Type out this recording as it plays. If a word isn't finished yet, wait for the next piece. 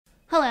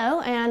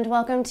Hello and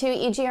welcome to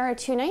EGR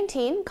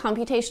 219,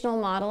 Computational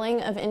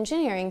Modeling of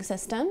Engineering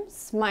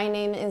Systems. My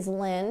name is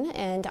Lynn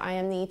and I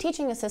am the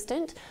teaching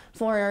assistant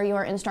for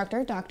your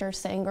instructor, Dr.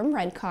 Sangram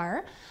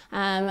Redcar.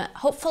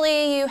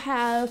 Hopefully you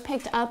have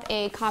picked up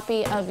a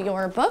copy of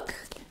your book,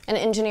 An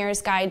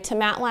Engineer's Guide to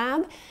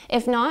MATLAB.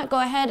 If not, go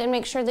ahead and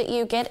make sure that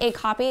you get a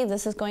copy.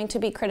 This is going to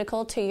be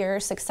critical to your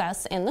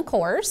success in the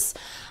course.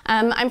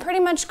 I'm pretty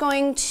much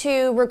going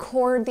to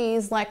record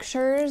these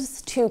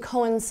lectures to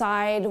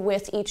coincide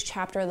with each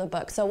chapter of the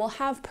book. So we'll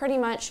have pretty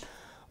much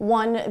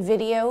one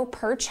video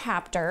per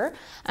chapter.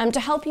 To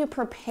help you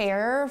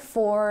prepare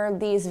for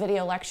these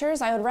video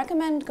lectures, I would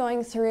recommend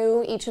going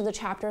through each of the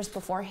chapters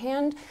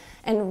beforehand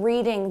and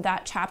reading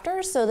that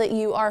chapter so that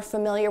you are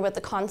familiar with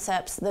the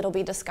concepts that will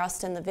be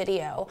discussed in the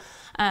video.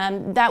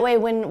 That way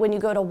when you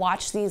go to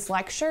watch these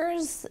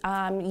lectures,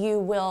 you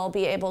will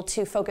be able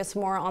to focus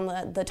more on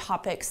the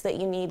topics that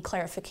you need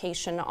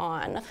clarification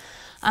on.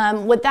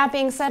 With that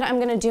being said, I'm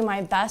going to do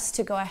my best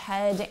to go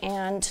ahead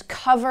and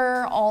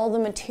cover all the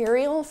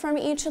material from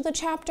each of the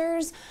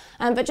chapters,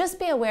 but just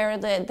be aware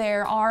that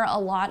there are a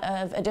lot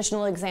of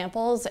additional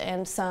examples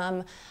and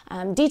some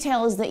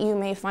details that you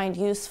may find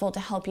useful to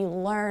help you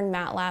learn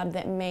MATLAB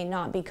that may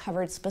not be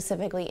covered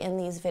specifically in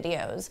these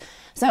videos.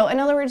 So in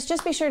other words,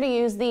 just be sure to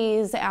use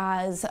these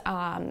as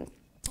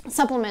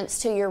supplements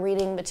to your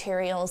reading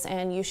materials,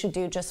 and you should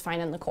do just fine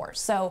in the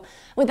course. So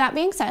with that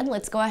being said,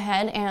 let's go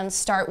ahead and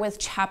start with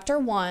chapter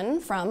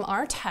 1 from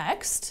our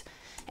text.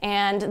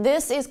 And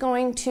this is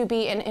going to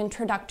be an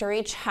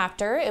introductory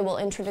chapter. It will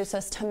introduce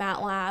us to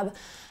MATLAB.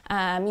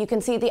 You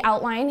can see the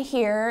outline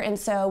here, and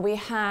so we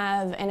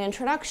have an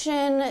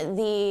introduction,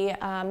 the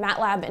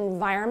MATLAB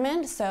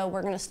environment. So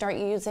we're going to start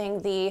using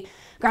the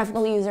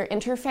graphical user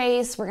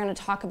interface. We're going to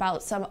talk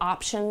about some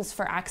options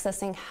for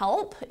accessing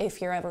help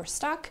if you're ever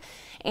stuck.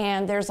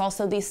 And there's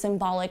also the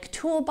symbolic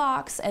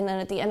toolbox, and then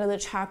at the end of the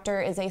chapter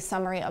is a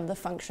summary of the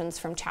functions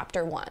from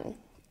chapter 1.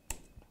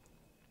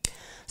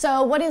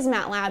 So what is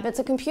MATLAB? It's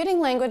a computing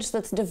language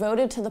that's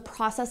devoted to the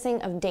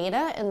processing of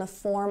data in the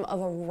form of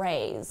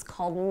arrays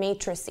called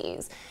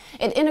matrices.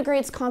 It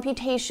integrates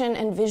computation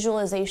and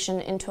visualization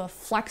into a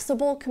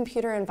flexible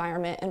computer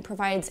environment and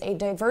provides a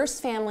diverse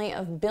family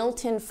of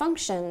built-in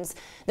functions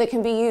that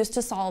can be used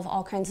to solve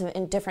all kinds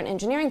of different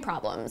engineering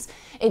problems.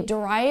 It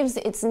derives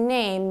its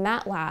name,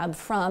 MATLAB,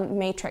 from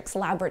Matrix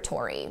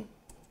Laboratory.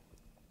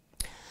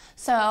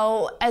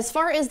 So as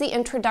far as the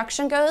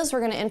introduction goes, we're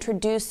going to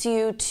introduce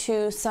you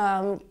to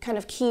some kind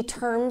of key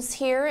terms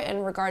here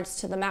in regards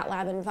to the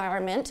MATLAB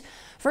environment.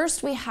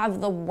 First, we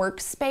have the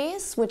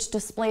workspace, which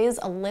displays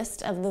a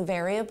list of the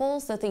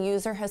variables that the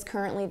user has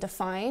currently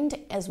defined,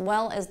 as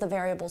well as the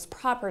variable's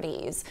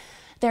properties.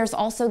 There's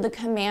also the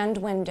command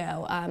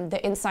window.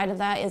 The inside of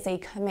that is a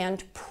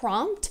command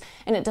prompt,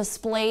 and it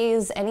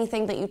displays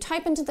anything that you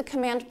type into the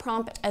command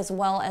prompt as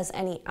well as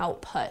any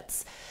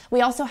outputs.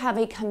 We also have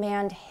a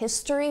command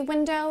history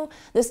window.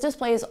 This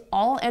displays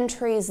all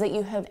entries that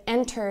you have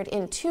entered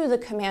into the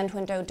command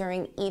window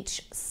during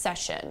each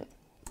session.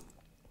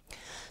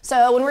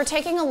 So when we're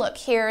taking a look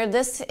here,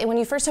 when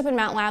you first open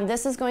MATLAB,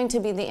 this is going to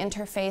be the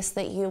interface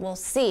that you will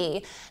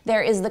see.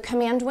 There is the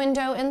command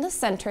window in the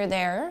center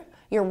there.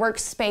 Your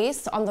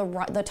workspace on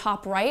the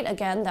top right,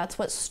 again, that's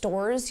what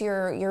stores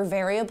your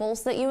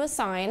variables that you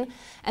assign,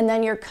 and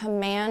then your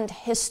command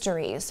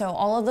history. So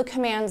all of the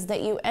commands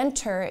that you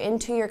enter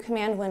into your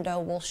command window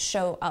will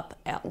show up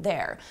out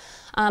there.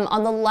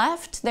 On the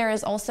left, there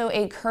is also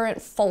a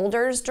current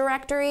folders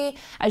directory.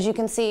 As you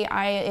can see,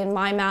 in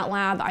my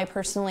MATLAB, I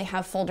personally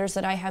have folders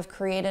that I have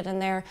created in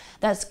there.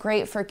 That's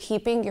great for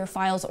keeping your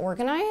files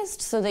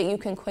organized so that you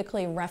can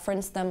quickly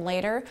reference them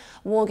later.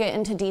 We'll get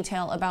into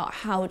detail about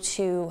how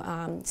to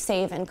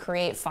save and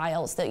create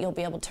files that you'll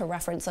be able to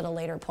reference at a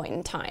later point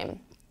in time.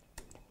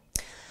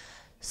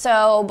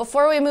 So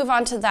before we move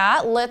on to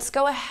that, let's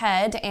go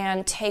ahead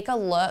and take a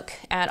look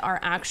at our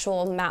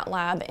actual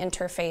MATLAB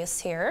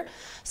interface here.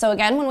 So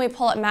again, when we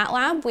pull up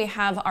MATLAB, we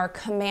have our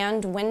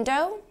command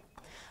window,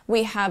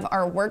 we have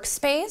our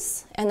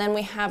workspace, and then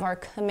we have our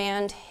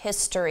command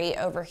history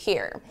over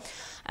here.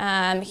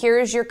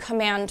 Here's your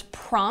command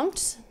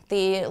prompt.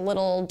 The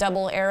little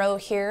double arrow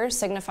here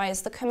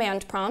signifies the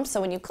command prompt.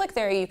 So when you click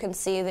there, you can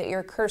see that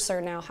your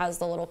cursor now has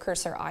the little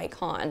cursor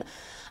icon.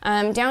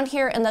 Down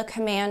here in the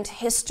command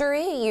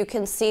history, you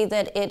can see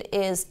that it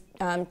is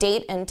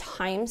date and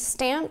time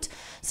stamped.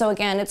 So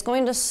again, it's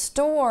going to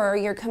store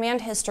your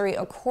command history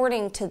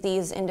according to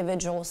these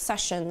individual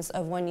sessions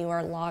of when you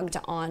are logged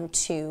on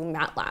to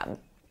MATLAB.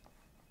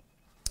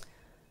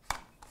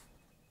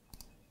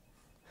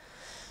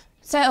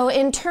 So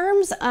in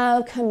terms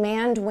of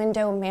command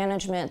window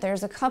management,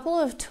 there's a couple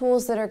of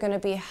tools that are going to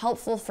be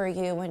helpful for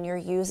you when you're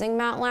using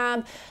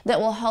MATLAB that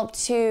will help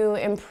to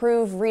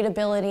improve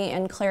readability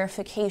and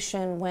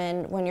clarification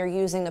when you're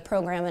using the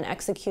program and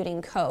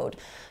executing code.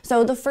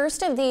 So the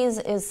first of these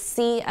is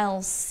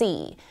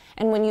CLC.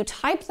 And when you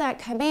type that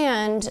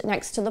command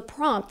next to the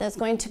prompt, that's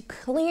going to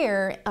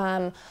clear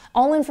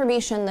all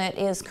information that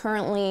is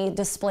currently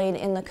displayed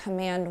in the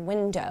command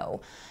window.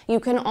 You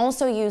can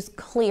also use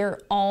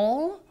clear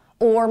all,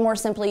 or more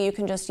simply, you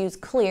can just use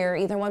clear.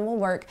 Either one will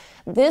work.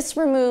 This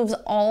removes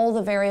all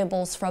the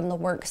variables from the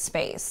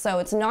workspace. So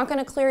it's not going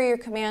to clear your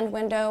command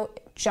window,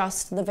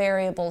 just the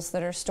variables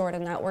that are stored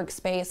in that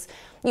workspace.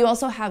 You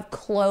also have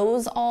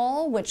close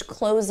all, which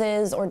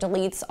closes or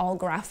deletes all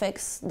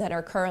graphics that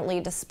are currently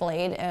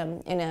displayed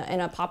in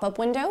a pop-up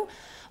window.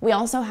 We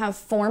also have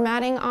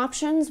formatting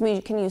options.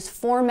 We can use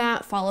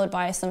format followed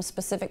by some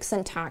specific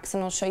syntax,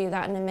 and I'll show you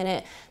that in a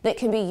minute, that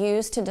can be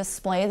used to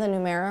display the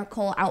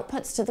numerical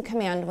outputs to the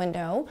command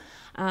window.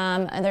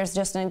 And there's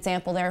just an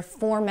example there.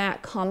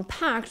 Format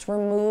compact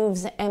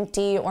removes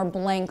empty or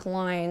blank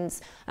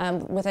lines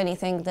with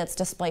anything that's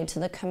displayed to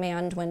the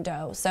command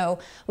window. So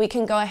we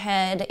can go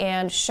ahead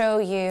and show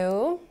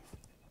you.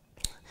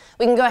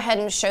 We can go ahead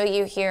and show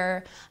you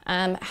here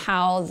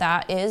how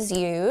that is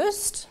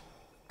used.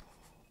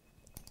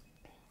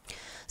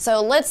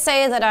 So let's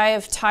say that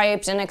I've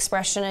typed an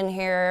expression in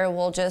here.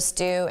 We'll just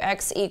do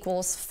x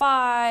equals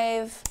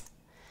 5,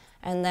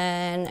 and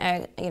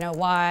then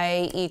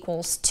y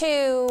equals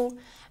 2,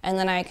 and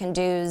then I can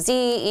do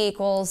z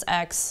equals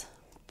x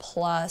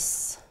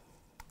plus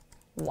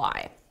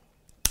y.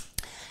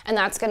 And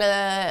that's going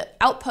to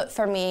output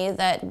for me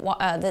that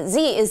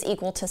z is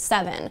equal to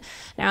 7.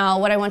 Now,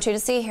 what I want you to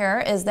see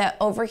here is that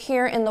over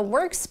here in the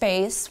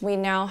workspace, we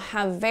now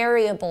have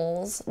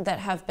variables that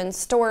have been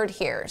stored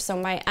here. So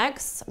my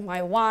x,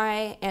 my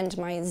y, and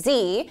my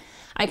z.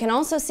 I can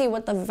also see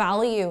what the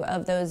value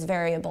of those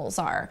variables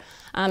are.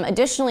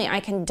 Additionally, I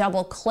can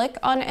double click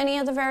on any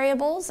of the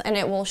variables and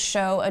it will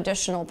show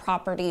additional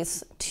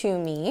properties to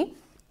me.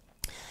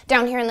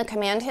 Down here in the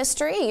command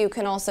history, you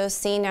can also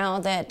see now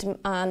that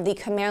the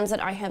commands that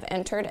I have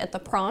entered at the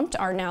prompt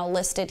are now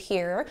listed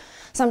here.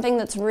 Something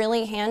that's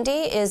really handy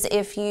is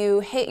if you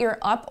hit your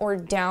up or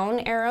down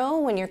arrow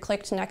when you're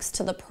clicked next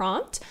to the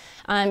prompt,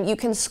 you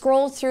can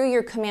scroll through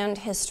your command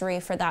history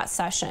for that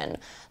session.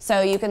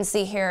 So you can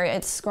see here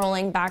it's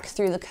scrolling back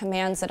through the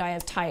commands that I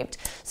have typed.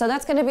 So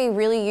that's going to be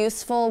really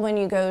useful when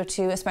you go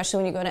to, especially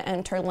when you go to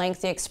enter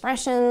lengthy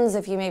expressions,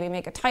 if you maybe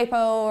make a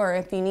typo or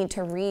if you need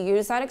to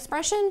reuse that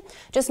expression,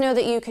 just know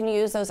that you can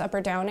use those up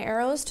or down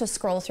arrows to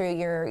scroll through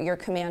your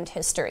command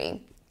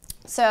history.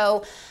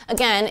 So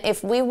again,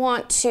 if we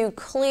want to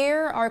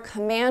clear our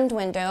command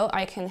window,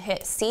 I can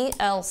hit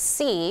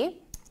CLC.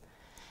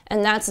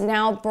 And that's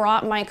now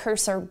brought my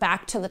cursor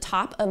back to the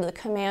top of the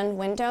command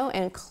window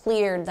and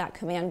cleared that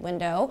command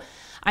window.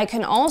 I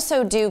can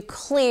also do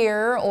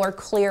clear or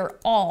clear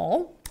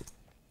all.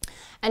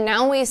 And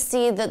now we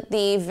see that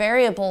the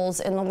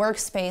variables in the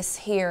workspace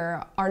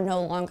here are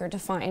no longer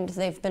defined.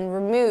 They've been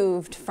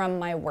removed from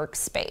my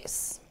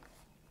workspace.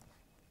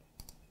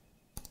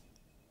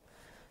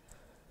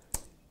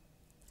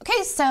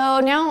 Okay,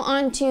 so now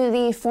on to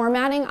the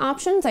formatting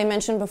options. I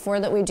mentioned before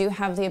that we do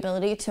have the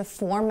ability to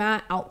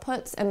format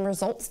outputs and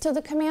results to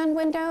the command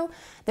window.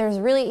 There's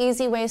really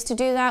easy ways to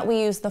do that.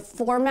 We use the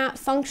format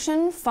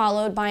function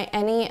followed by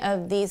any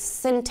of these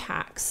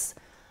syntax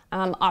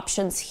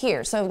options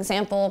here. So, for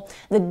example,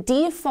 the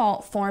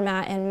default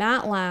format in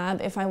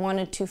MATLAB, if I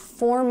wanted to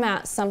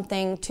format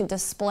something to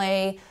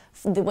display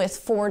with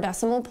 4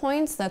 decimal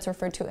points, that's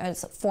referred to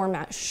as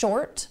format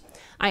short.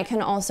 I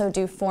can also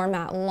do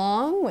format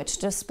long, which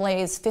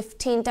displays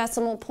 15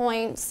 decimal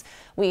points.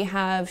 We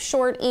have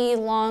short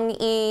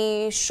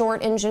E,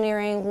 short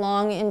engineering,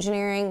 long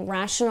engineering,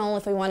 rational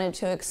if we wanted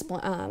to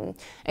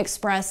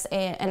express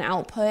an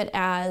output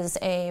as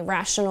a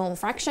rational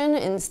fraction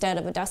instead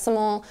of a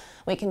decimal.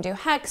 We can do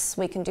hex,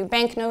 we can do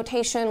bank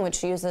notation,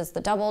 which uses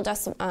the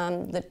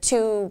the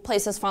 2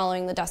 places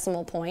following the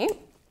decimal point.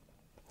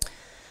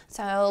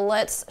 So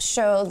let's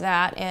show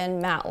that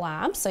in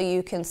MATLAB so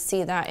you can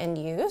see that in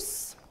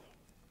use.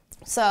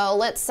 So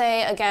let's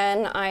say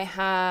again I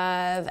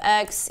have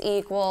x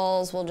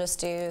equals, we'll just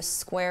do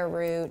square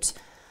root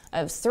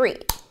of 3.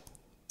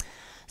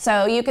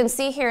 So you can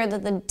see here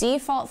that the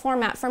default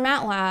format for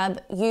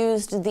MATLAB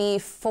used the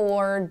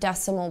 4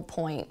 decimal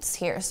points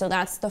here. So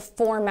that's the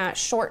format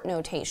short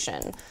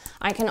notation.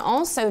 I can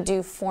also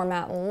do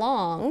format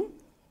long.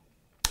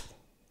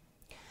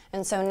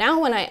 And so now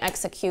when I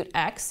execute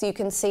x, you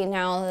can see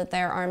now that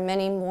there are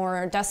many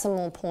more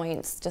decimal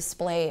points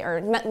displayed, or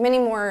many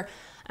more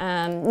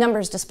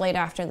numbers displayed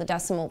after the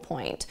decimal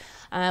point.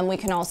 We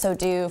can also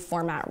do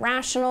format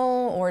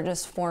rational or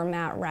just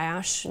format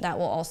rash. That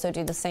will also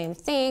do the same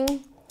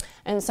thing.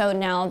 And so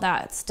now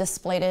that's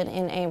displayed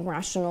in a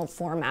rational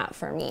format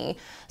for me.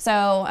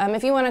 So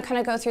if you want to kind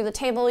of go through the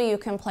table, you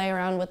can play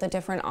around with the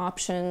different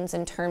options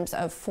in terms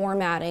of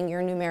formatting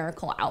your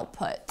numerical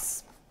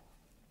outputs.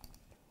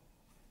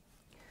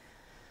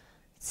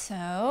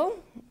 So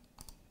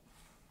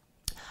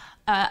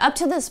up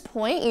to this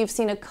point, you've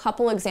seen a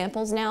couple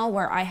examples now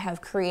where I have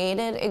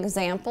created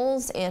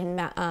examples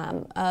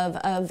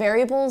of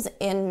variables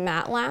in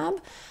MATLAB.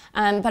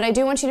 But I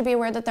do want you to be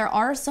aware that there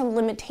are some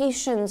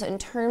limitations in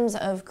terms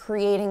of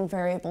creating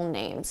variable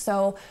names.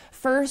 So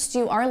first,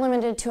 you are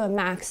limited to a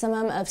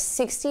maximum of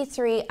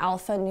 63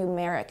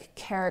 alphanumeric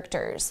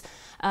characters.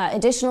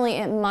 Additionally,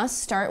 it must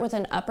start with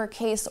an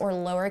uppercase or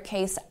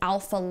lowercase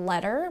alpha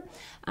letter,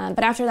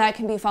 but after that it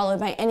can be followed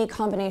by any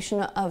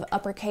combination of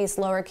uppercase,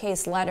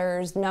 lowercase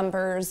letters,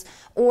 numbers,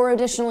 or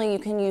additionally you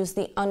can use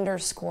the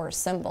underscore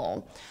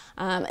symbol.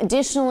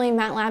 Additionally,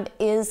 MATLAB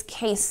is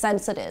case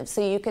sensitive,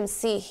 so you can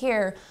see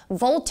here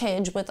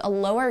voltage with a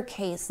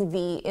lowercase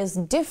v is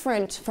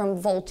different from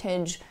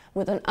voltage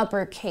with an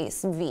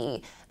uppercase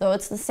V. Though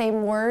it's the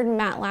same word,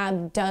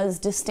 MATLAB does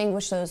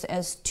distinguish those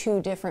as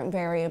two different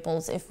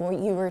variables if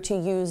you were to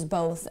use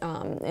both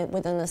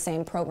within the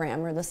same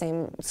program or the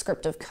same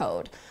script of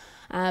code.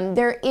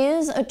 There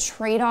is a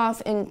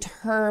trade-off in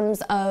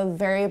terms of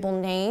variable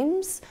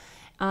names.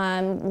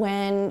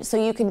 So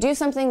you can do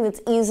something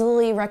that's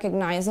easily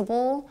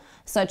recognizable,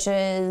 such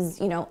as,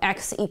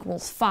 x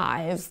equals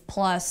 5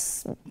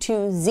 plus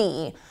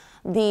 2z.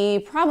 The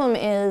problem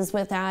is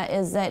with that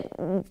is that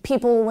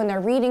people, when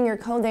they're reading your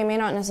code, they may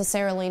not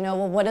necessarily know,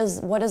 well, what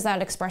does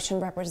that expression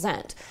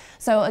represent?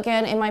 So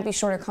again, it might be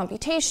shorter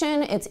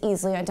computation, it's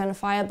easily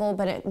identifiable,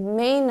 but it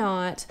may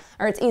not,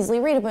 or it's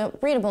easily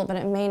readable, but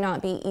it may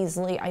not be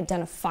easily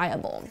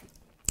identifiable.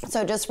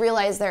 So just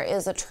realize there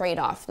is a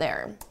trade-off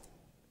there.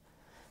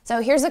 So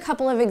here's a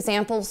couple of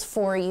examples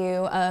for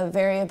you of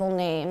variable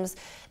names.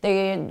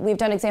 We've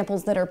done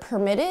examples that are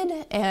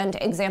permitted and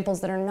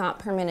examples that are not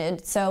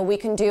permitted. So we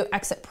can do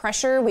exit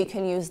pressure. We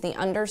can use the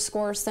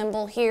underscore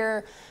symbol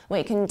here.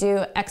 We can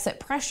do exit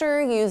pressure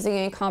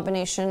using a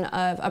combination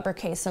of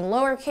uppercase and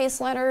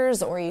lowercase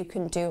letters, or you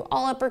can do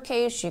all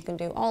uppercase, you can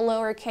do all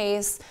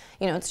lowercase.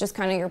 It's just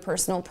kind of your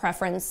personal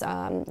preference,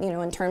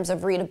 in terms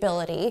of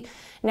readability.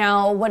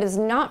 Now, what is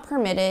not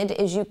permitted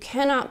is you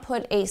cannot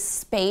put a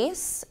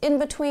space in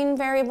between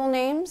variable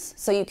names.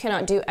 So you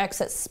cannot do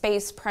exit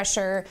space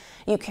pressure,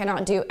 you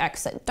cannot do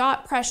exit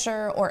dot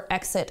pressure or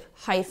exit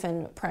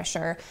hyphen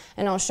pressure.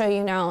 And I'll show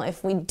you now,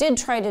 if we did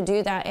try to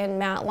do that in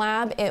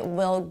MATLAB, it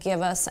will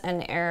give us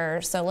an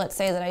error. So let's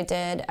say that I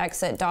did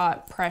exit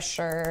dot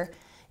pressure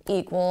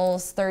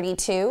equals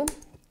 32.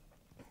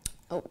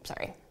 Oh,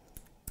 sorry.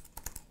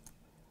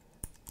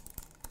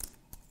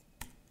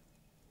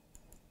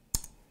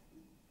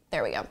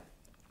 There we go.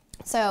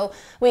 So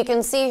we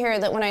can see here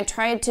that when I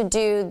tried to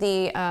do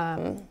the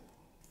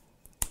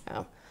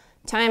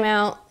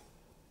timeout,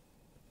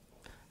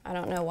 I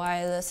don't know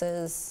why this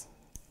is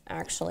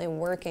actually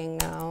working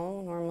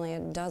now. Normally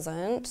it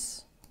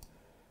doesn't.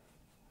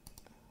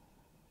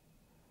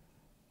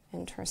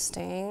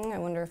 Interesting. I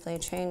wonder if they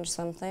changed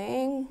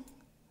something.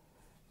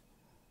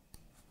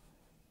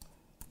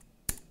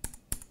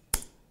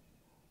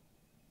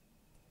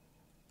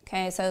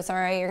 Okay, so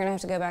sorry, you're gonna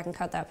have to go back and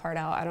cut that part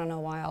out. I don't know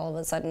why all of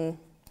a sudden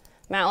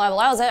MATLAB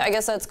allows it. I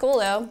guess that's cool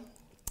though.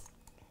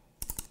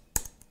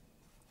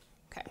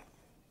 Okay.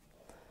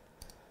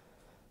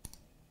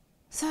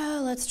 So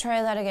let's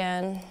try that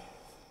again.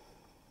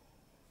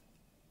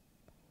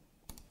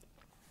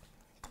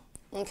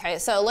 Okay,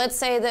 so let's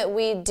say that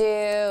we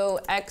do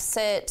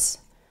exit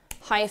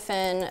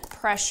hyphen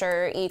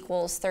pressure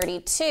equals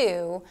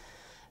 32.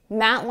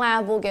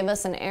 MATLAB will give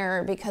us an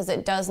error because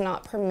it does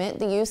not permit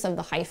the use of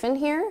the hyphen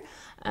here.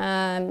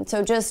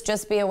 So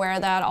just be aware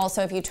of that.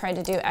 Also, if you try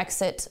to do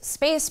exit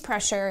space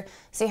pressure,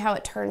 see how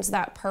it turns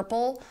that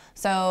purple?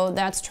 So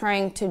that's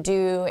trying to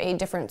do a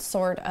different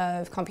sort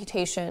of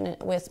computation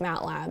with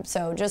MATLAB.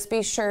 So just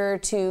be sure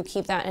to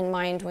keep that in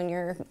mind when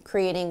you're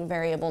creating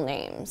variable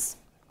names.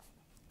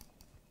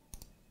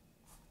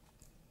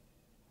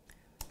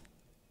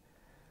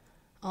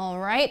 All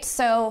right,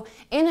 so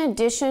in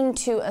addition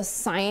to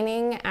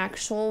assigning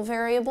actual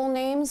variable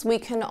names, we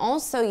can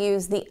also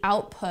use the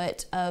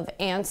output of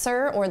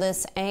answer, or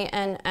this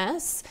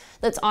ANS,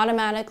 that's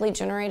automatically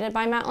generated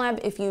by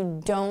MATLAB if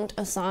you don't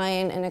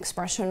assign an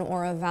expression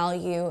or a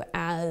value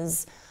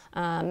as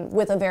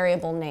with a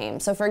variable name.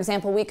 So for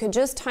example, we could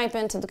just type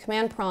into the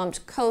command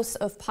prompt cos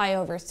of pi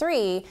over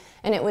 3,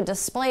 and it would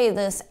display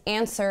this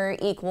answer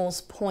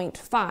equals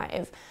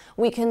 0.5.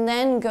 We can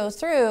then go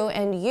through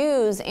and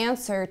use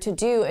answer to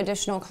do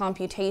additional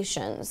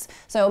computations.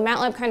 So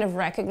MATLAB kind of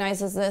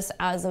recognizes this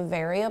as a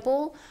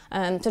variable,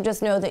 so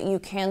just know that you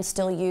can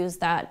still use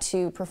that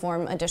to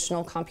perform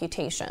additional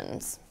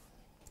computations.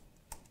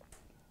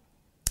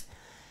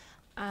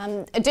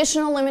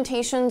 Additional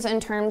limitations in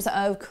terms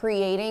of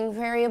creating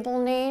variable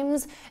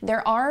names.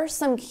 There are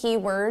some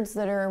keywords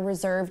that are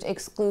reserved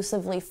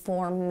exclusively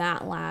for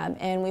MATLAB,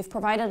 and we've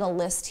provided a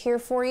list here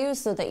for you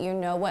so that you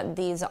know what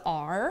these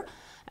are.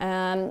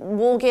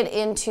 We'll get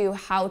into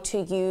how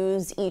to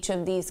use each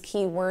of these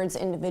keywords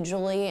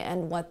individually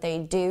and what they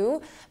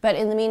do, but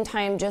in the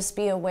meantime, just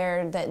be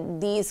aware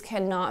that these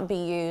cannot be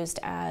used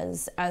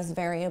as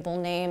variable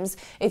names.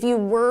 If you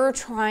were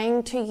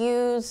trying to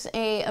use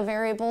a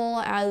variable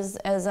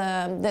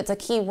that's a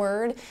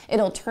keyword,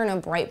 it'll turn a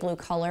bright blue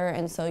color,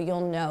 and so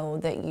you'll know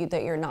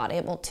that you're not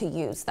able to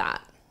use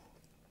that.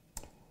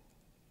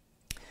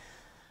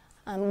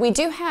 We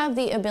do have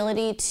the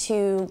ability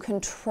to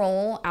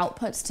control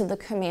outputs to the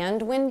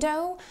command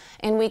window,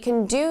 and we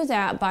can do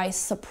that by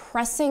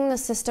suppressing the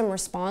system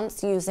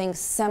response using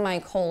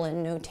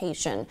semicolon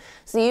notation.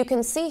 So you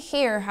can see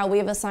here how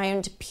we've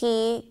assigned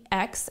P,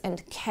 X,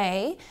 and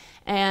K,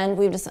 and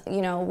we've just,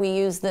 we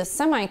use this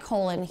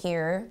semicolon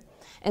here.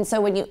 And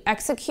so when you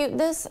execute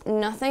this,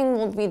 nothing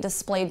will be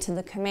displayed to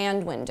the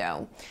command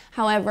window.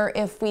 However,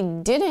 if we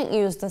didn't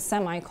use the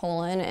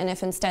semicolon, and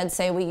if instead,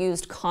 say, we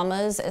used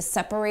commas as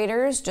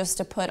separators just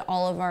to put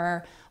all of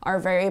our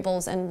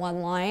variables in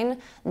one line,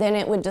 then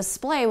it would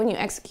display, when you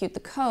execute the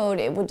code,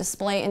 it would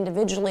display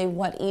individually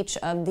what each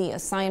of the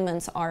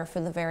assignments are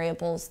for the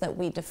variables that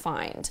we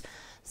defined.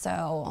 So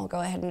I'll go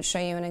ahead and show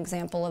you an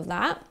example of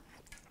that.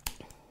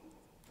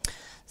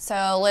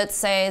 So let's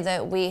say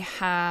that we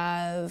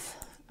have,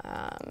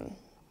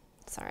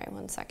 sorry,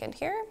 one second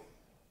here.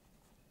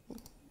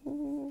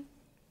 I'm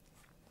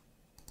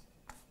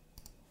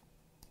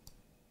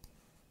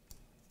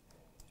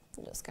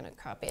just going to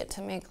copy it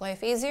to make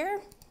life easier.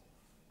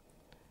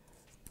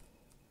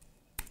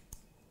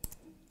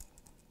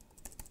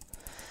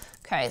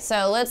 Okay,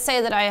 so let's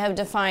say that I have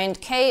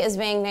defined K as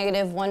being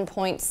negative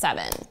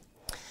 1.7.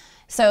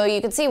 So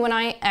you can see when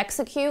I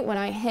execute, when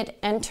I hit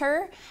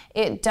enter,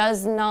 it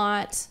does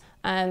not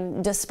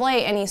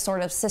display any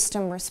sort of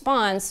system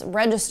response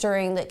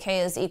registering that K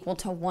is equal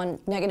to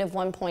negative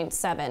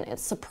 1.7. It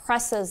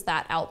suppresses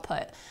that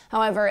output.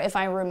 However, if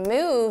I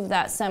remove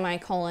that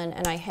semicolon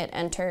and I hit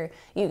enter,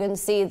 you can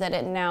see that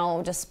it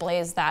now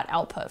displays that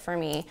output for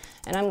me.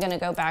 And I'm going to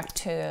go back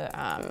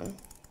to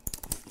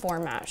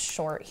format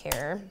short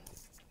here.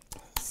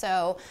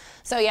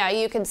 So yeah,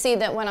 you can see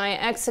that when I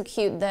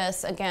execute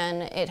this,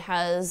 again, it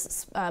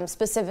has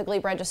specifically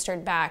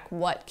registered back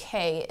what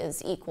K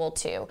is equal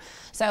to.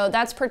 So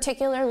that's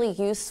particularly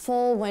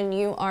useful when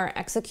you are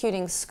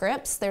executing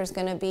scripts. There's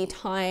going to be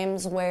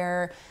times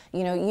where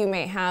you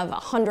may have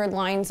 100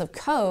 lines of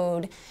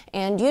code,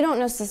 and you don't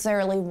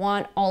necessarily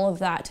want all of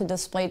that to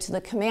display to the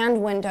command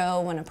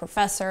window when a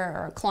professor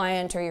or a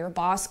client or your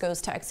boss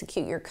goes to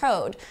execute your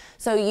code.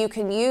 So you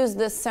can use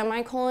this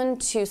semicolon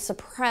to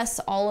suppress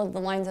all of the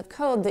lines of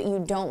code that you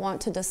don't want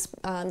to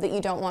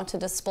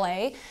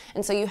display,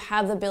 and so you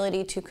have the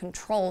ability to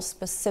control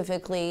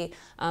specifically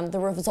the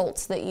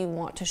results that you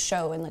want to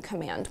show in the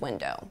command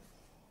window.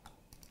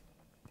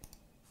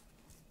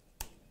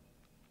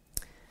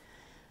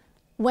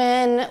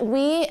 When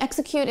we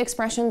execute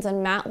expressions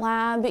in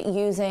MATLAB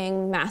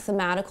using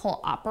mathematical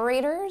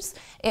operators,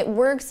 it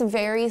works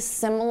very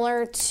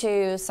similar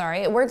to, the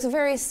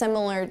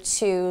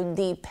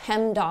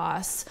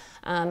PEMDAS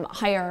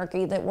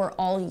hierarchy that we're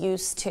all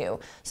used to.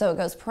 So it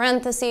goes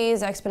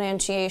parentheses,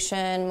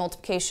 exponentiation,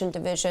 multiplication,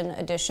 division,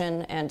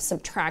 addition, and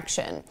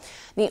subtraction.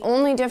 The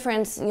only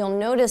difference you'll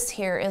notice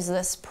here is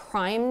this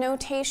prime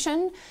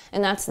notation,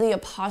 and that's the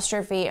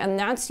apostrophe, and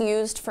that's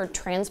used for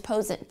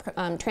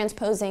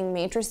transposing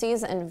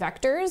matrices and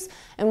vectors.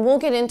 And we'll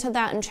get into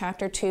that in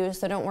chapter 2,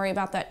 so don't worry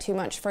about that too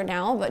much for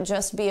now, but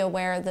just be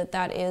aware that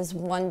that is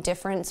one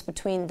difference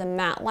between the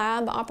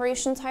MATLAB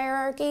operations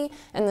hierarchy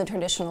and the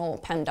traditional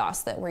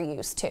PEMDAS that we're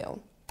used to.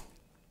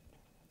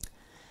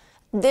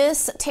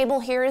 This table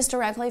here is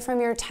directly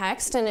from your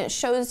text, and it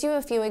shows you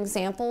a few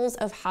examples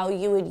of how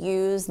you would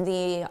use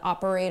the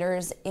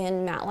operators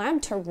in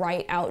MATLAB to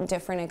write out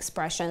different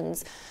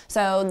expressions.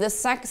 So the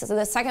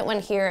second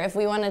one here, if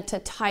we wanted to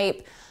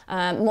type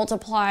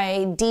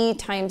multiply d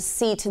times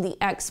c to the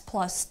x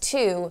plus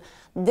 2,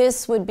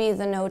 this would be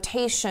the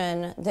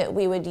notation that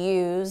we would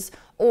use,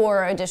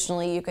 or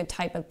additionally you could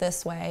type it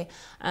this way.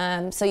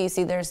 So you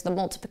see there's the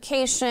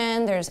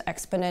multiplication, there's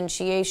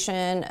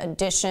exponentiation,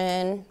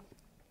 addition,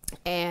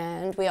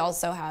 and we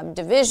also have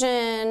division,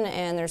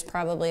 and there's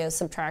probably a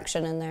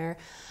subtraction in there.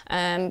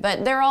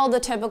 But they're all the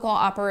typical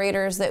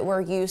operators that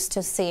we're used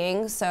to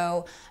seeing.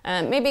 So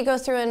maybe go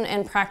through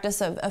and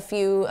practice a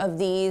few of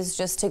these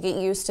just to get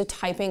used to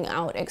typing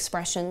out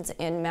expressions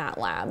in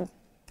MATLAB.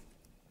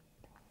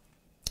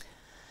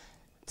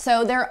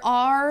 So there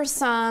are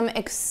some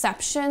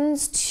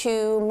exceptions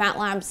to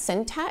MATLAB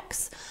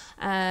syntax.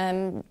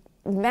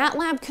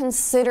 MATLAB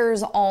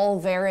considers all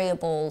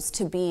variables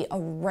to be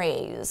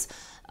arrays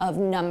of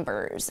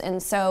numbers.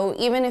 And so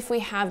even if we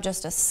have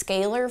just a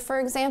scalar, for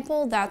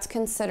example, that's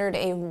considered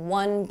a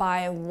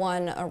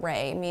 1-by-1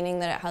 array, meaning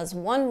that it has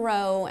one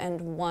row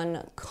and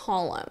one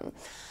column.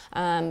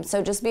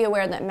 So just be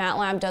aware that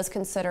MATLAB does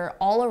consider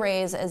all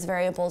arrays as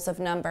variables of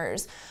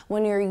numbers.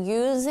 When you're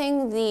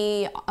using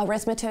the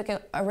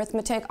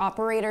arithmetic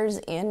operators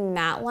in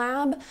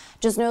MATLAB,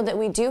 just know that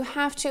we do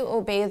have to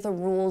obey the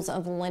rules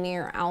of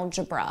linear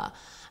algebra.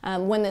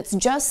 When it's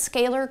just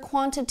scalar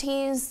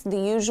quantities, the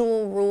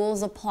usual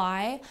rules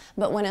apply,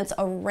 but when it's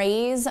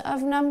arrays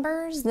of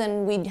numbers,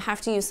 then we have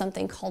to use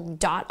something called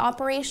dot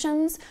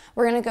operations.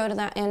 We're going to go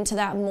into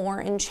that more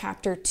in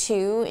Chapter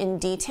 2 in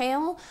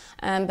detail,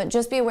 but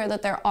just be aware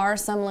that there are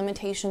some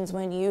limitations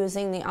when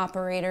using the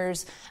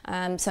operators.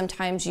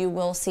 Sometimes you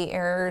will see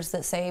errors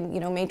that say,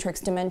 matrix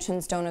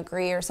dimensions don't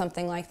agree or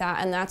something like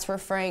that, and that's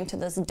referring to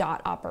this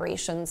dot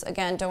operations.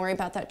 Again, don't worry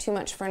about that too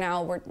much for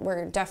now.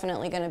 We're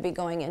definitely going to be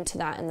going into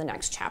that in the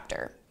next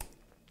chapter.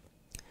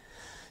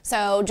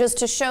 So just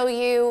to show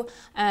you,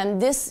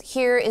 this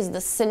here is the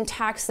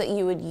syntax that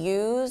you would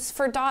use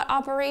for dot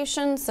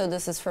operations. So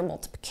this is for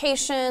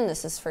multiplication,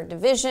 this is for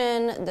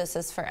division, this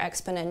is for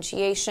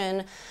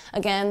exponentiation.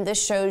 Again,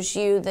 this shows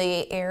you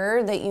the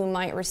error that you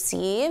might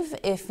receive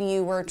if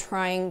you were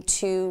trying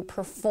to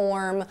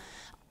perform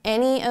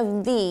any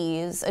of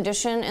these.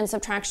 Addition and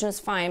subtraction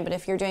is fine, but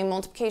if you're doing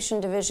multiplication,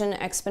 division,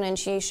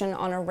 exponentiation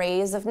on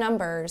arrays of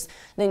numbers,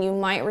 then you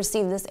might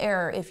receive this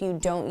error if you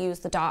don't use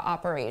the dot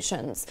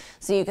operations.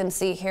 So you can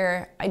see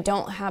here, I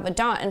don't have a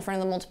dot in front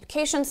of the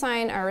multiplication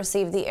sign. I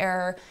received the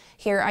error.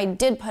 Here I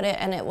did put it,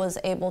 and it was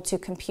able to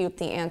compute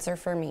the answer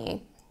for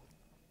me.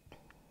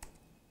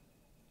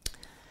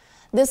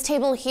 This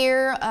table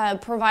here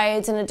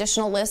provides an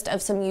additional list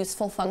of some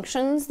useful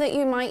functions that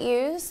you might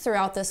use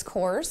throughout this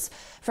course.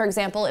 For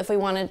example, if we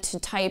wanted to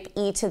type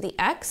e to the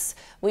x,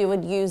 we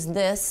would use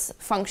this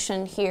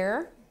function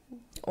here,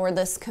 or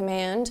this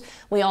command.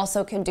 We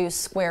also can do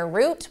square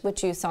root,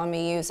 which you saw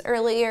me use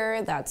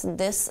earlier. That's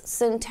this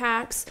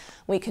syntax.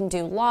 We can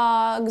do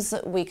logs,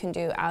 we can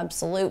do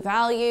absolute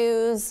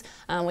values,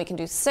 we can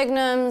do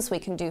signums, we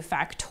can do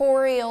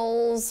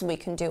factorials, we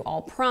can do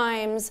all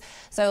primes.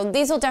 So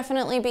these will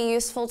definitely be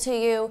useful to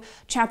you.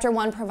 Chapter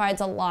 1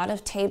 provides a lot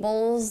of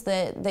tables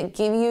that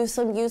give you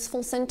some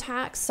useful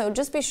syntax, so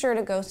just be sure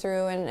to go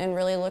through and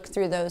really look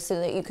through those so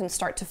that you can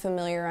start to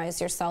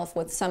familiarize yourself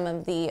with some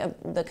of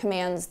the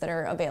commands that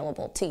are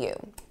available to you.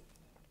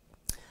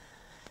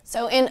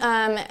 So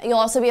you'll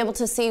also be able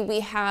to see we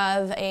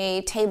have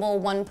a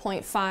table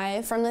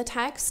 1.5 from the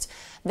text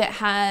that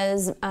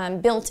has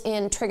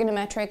built-in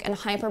trigonometric and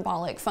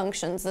hyperbolic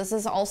functions. This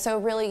is also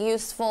really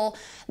useful.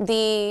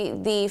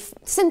 The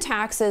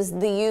syntax is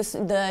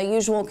the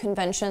usual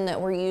convention that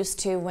we're used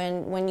to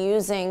when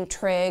using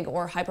trig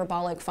or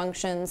hyperbolic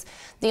functions.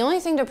 The only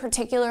thing to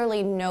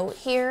particularly note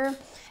here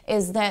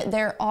is that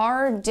there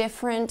are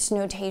different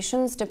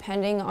notations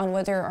depending on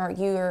whether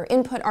your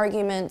input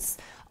arguments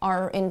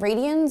are in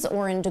radians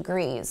or in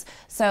degrees.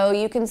 So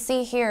you can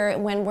see here,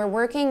 when we're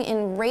working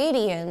in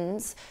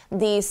radians,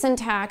 the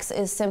syntax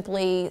is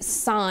simply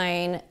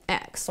sine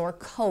x or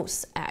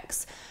cos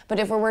x. But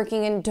if we're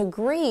working in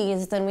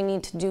degrees, then we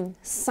need to do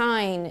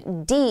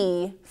sine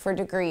d for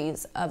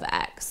degrees of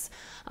x.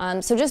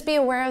 So just be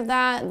aware of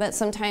that. That's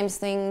sometimes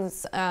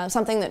something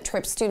that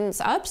trips students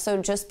up,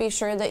 so just be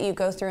sure that you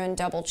go through and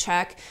double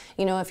check.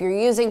 If you're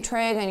using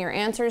trig and your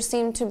answers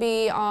seem to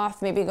be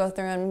off, maybe go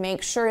through and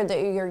make sure that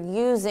you're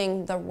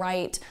using the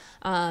right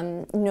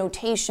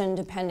notation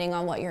depending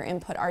on what your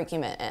input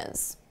argument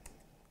is.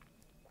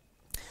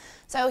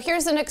 So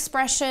here's an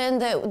expression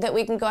that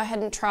we can go ahead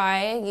and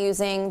try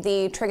using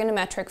the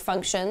trigonometric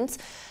functions.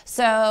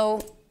 So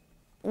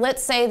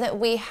let's say that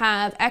we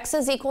have x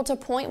is equal to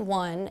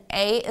 0.1,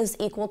 a is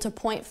equal to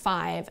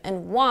 0.5,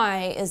 and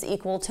y is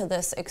equal to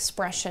this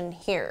expression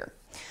here.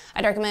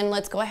 I'd recommend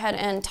let's go ahead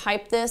and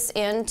type this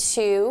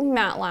into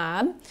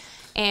MATLAB.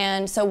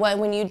 And so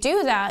when you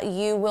do that,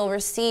 you will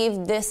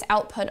receive this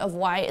output of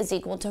y is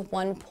equal to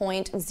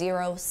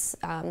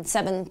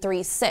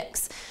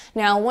 1.0736.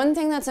 Now, one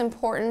thing that's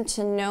important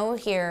to know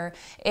here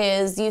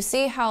is you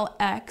see how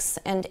x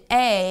and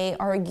a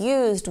are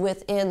used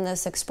within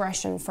this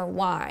expression for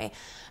y.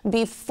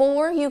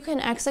 Before you can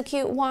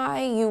execute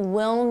y, you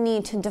will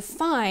need to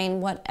define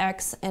what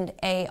x and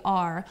a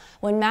are.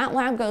 When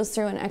MATLAB goes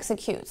through and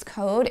executes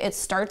code, it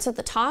starts at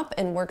the top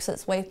and works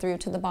its way through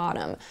to the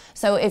bottom.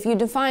 So if you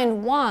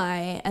define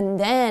y and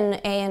then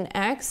a and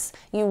x,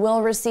 you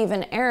will receive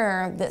an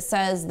error that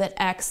says that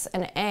x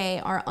and a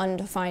are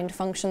undefined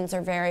functions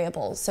or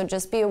variables. So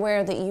just be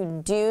aware that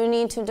you do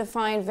need to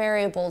define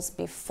variables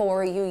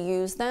before you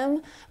use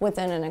them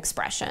within an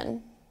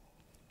expression.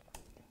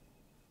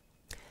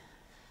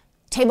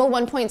 Table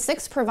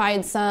 1.6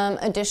 provides some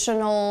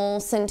additional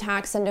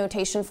syntax and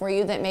notation for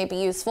you that may be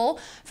useful.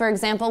 For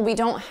example, we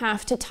don't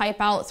have to type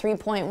out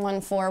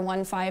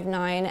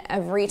 3.14159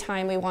 every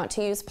time we want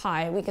to use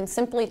pi. We can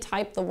simply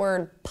type the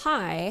word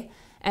pi,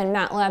 and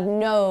MATLAB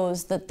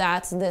knows that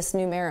that's this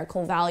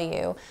numerical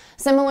value.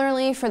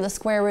 Similarly, for the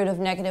square root of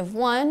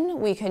 -1,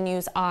 we can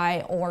use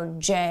I or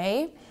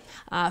J.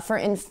 For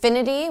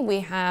infinity,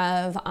 we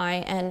have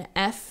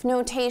INF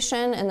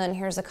notation, and then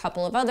here's a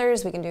couple of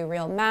others. We can do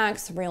real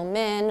max, real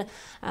min.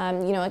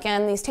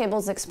 Again, these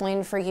tables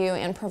explain for you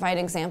and provide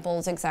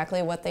examples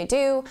exactly what they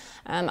do.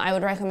 I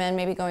would recommend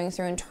maybe going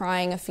through and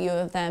trying a few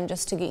of them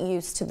just to get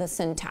used to the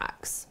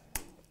syntax.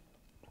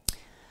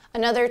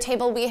 Another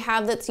table we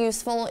have that's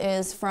useful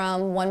is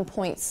from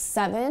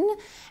 1.7,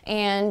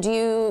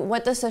 and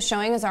what this is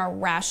showing is our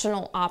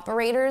rational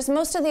operators.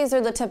 Most of these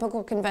are the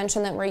typical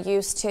convention that we're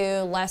used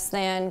to: less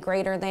than,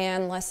 greater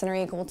than, less than or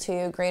equal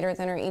to, greater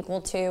than or equal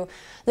to.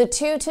 The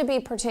two to be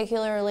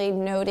particularly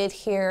noted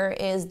here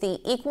is the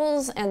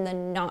equals and the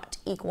not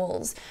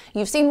equals.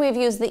 You've seen we've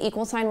used the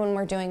equal sign when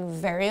we're doing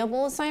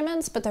variable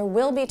assignments, but there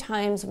will be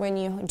times when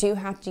you do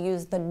have to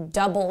use the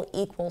double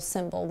equal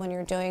symbol when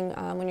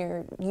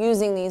you're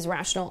using these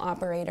rational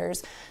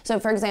operators. So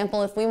for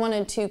example, if we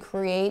wanted to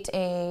create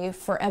a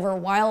forever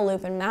while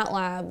loop in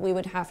MATLAB, we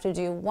would have to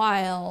do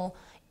while,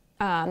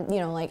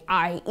 like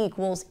I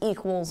equals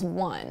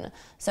 1.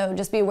 So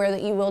just be aware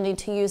that you will need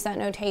to use that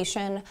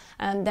notation.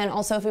 Then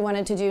also if we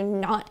wanted to do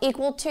not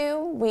equal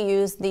to, we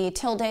use the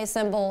tilde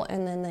symbol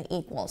and then the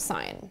equal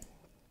sign.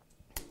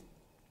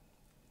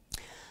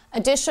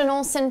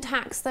 Additional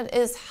syntax that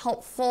is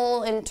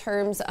helpful in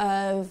terms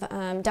of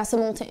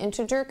decimal to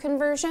integer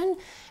conversion.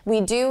 We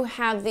do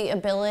have the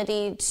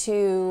ability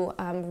to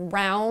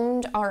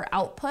round our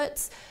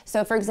outputs.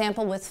 So for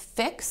example, with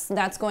fix,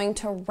 that's going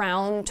to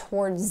round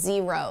towards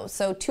 0.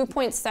 So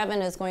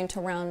 2.7 is going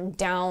to round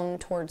down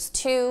towards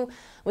 2.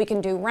 We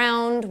can do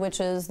round, which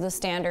is the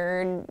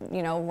standard,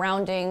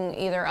 rounding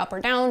either up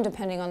or down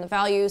depending on the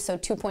value. So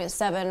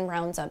 2.7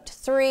 rounds up to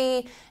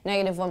 3,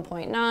 negative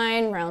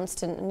 1.9 rounds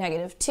to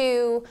negative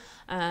 2.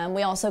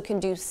 We also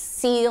can do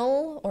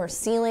ceil or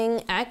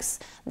ceiling x,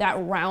 that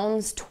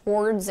rounds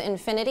towards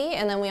infinity.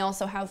 And then we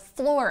also have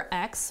floor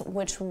x,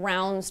 which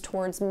rounds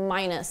towards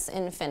minus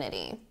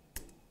infinity.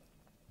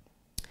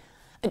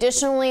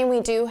 Additionally, we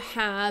do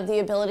have the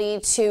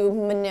ability to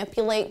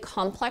manipulate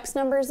complex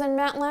numbers in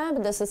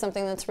MATLAB. This is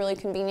something that's really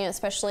convenient,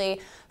 especially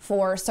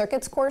for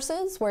circuits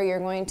courses where you're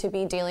going to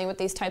be dealing with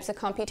these types of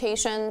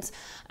computations.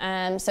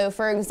 So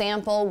for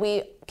example,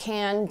 we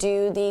can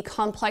do the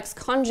complex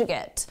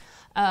conjugate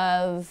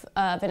of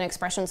an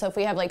expression. So if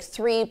we have like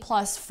 3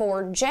 plus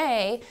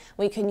 4j,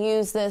 we can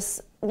use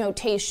this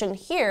notation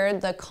here,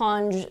 the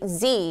conj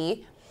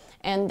z,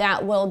 and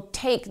that will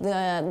take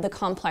the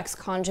complex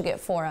conjugate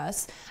for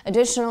us.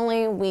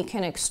 Additionally, we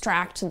can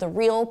extract the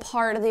real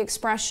part of the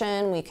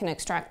expression, we can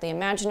extract the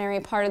imaginary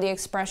part of the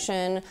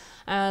expression,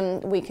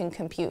 we can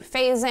compute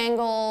phase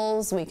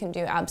angles, we can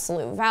do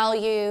absolute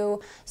value.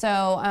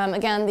 So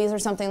again, these are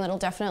something that'll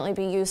definitely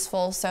be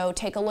useful, so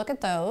take a look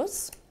at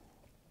those.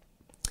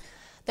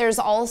 There's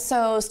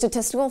also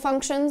statistical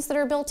functions that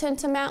are built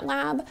into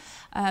MATLAB.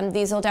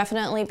 These will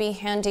definitely be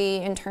handy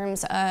in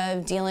terms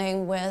of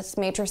dealing with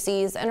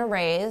matrices and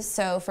arrays.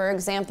 So for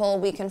example,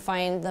 we can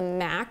find the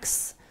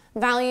max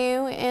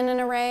value in an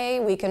array.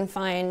 We can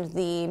find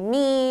the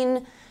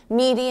mean,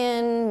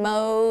 median,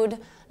 mode.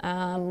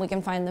 We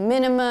can find the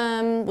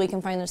minimum. We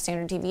can find the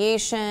standard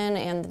deviation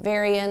and the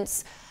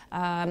variance.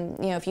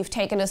 If you've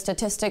taken a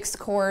statistics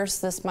course,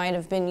 this might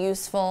have been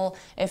useful.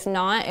 If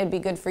not, it'd be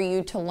good for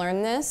you to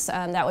learn this.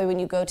 That way when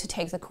you go to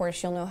take the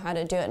course, you'll know how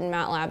to do it in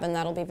MATLAB, and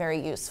that'll be very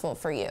useful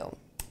for you.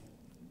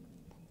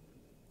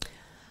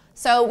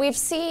 So we've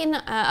seen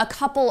a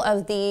couple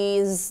of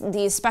these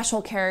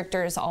special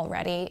characters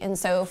already. And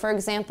so, for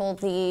example,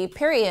 the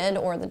period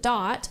or the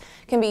dot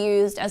can be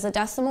used as a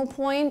decimal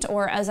point,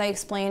 or as I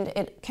explained,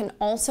 it can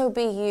also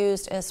be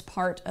used as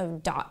part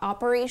of dot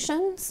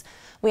operations.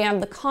 We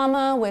have the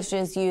comma, which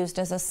is used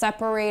as a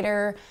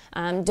separator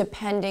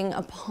depending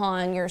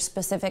upon your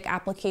specific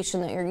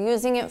application that you're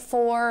using it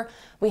for.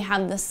 We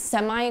have the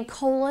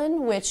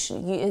semicolon, which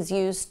is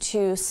used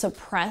to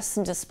suppress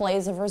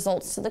displays of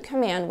results to the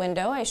command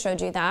window. I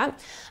showed you that.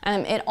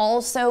 It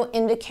also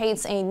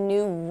indicates a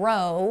new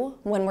row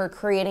when we're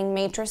creating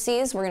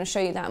matrices. We're going to show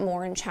you that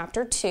more in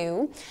Chapter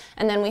 2.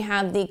 And then we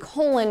have the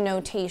colon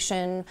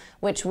notation,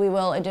 which we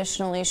will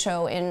additionally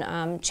show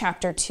in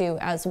Chapter 2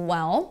 as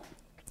well.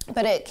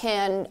 But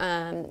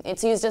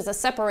it's used as a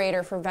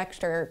separator for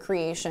vector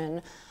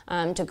creation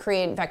to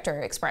create vector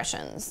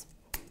expressions.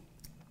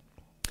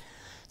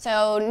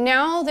 So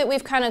now that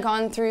we've kind of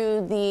gone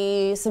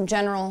through some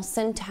general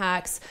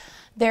syntax,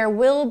 there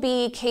will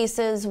be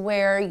cases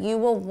where you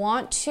will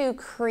want to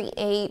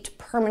create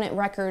permanent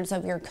records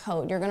of your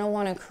code. You're going to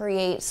want to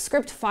create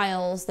script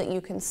files that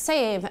you can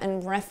save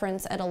and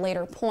reference at a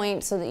later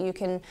point so that you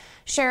can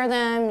share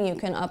them, you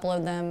can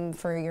upload them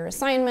for your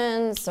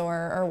assignments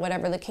or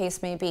whatever the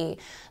case may be.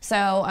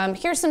 So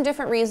here's some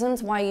different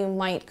reasons why you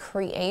might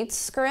create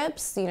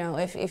scripts.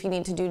 If you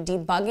need to do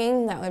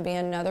debugging, that would be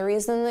another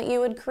reason that you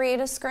would create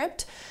a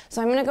script.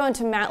 So I'm going to go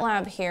into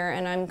MATLAB here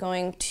and I'm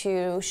going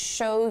to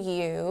show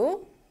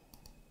you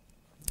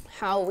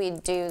how we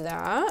do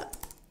that.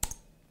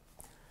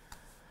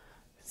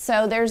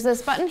 So there's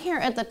this button here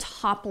at the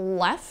top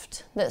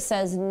left that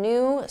says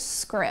New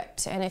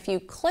Script, and if you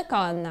click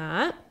on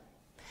that,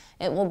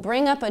 it will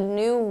bring up a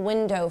new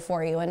window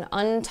for you, an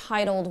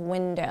untitled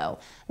window.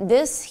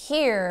 This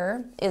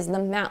here is the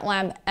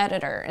MATLAB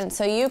editor, and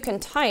so you can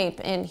type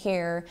in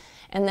here,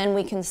 and then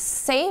we can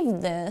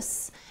save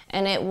this,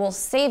 and it will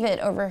save it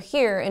over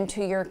here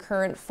into your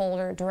current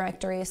folder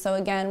directory. So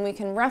again, we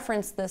can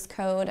reference this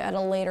code at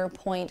a later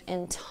point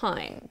in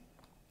time.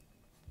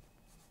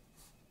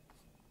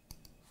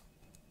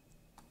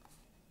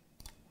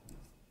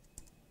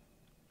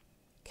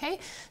 Okay,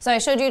 so I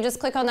showed you, just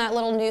click on that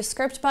little new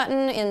script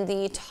button in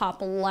the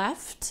top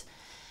left,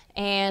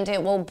 and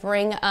it will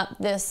bring up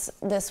this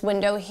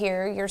window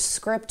here, your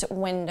script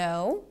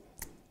window.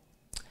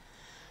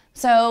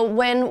 So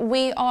when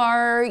we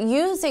are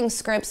using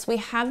scripts, we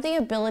have the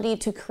ability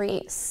to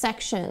create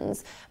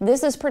sections.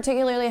 This is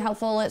particularly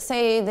helpful. Let's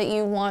say that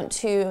you want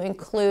to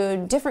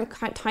include different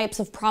types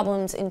of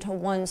problems into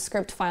one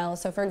script file.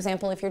 So for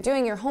example, if you're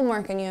doing your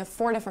homework and you have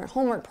 4 different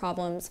homework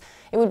problems,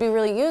 it would be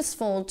really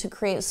useful to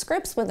create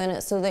scripts within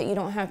it so that you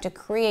don't have to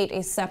create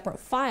a separate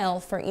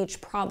file for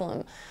each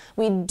problem.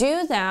 We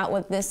do that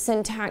with this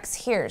syntax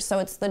here. So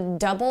it's the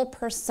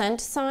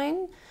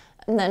 $%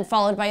 and then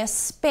followed by a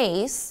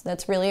space.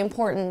 That's really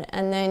important,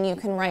 and then you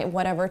can write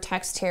whatever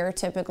text here.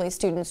 Typically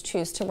students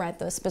choose to write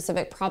the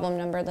specific problem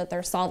number that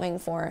they're solving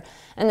for,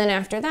 and then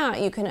after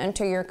that you can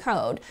enter your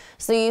code.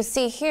 So you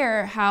see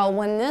here how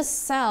when this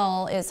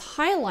cell is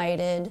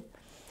highlighted,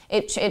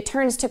 it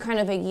turns to kind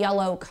of a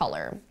yellow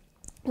color.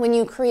 When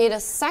you create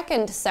a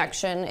second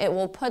section, it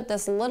will put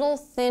this little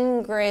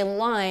thin gray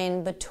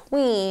line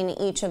between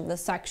each of the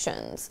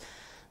sections.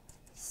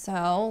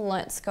 So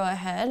let's go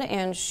ahead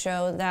and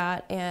show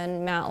that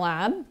in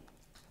MATLAB.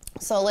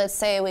 So let's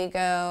say we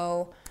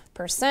go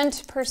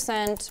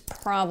 %,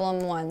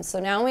 problem 1. So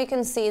now we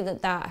can see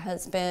that that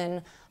has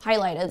been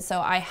highlighted. So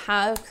I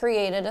have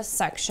created a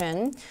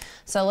section.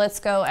 So let's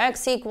go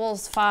x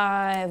equals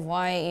 5,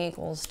 y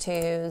equals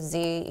 2,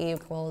 z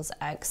equals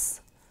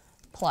x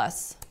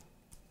plus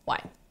y.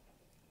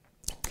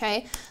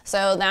 Okay,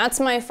 so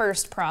that's my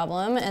first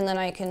problem, and then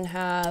I can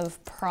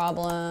have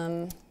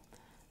problem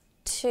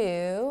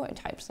 2, I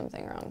typed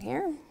something wrong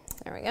here,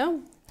 there we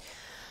go.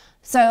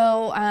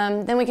 So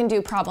then we can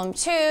do problem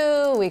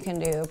 2, we can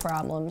do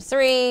problem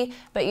 3,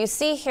 but you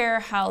see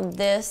here how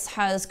this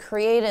has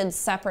created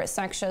separate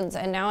sections,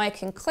 and now I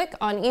can click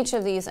on each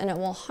of these and it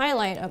will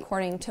highlight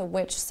according to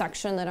which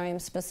section that I am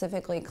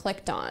specifically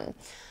clicked on.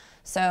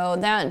 So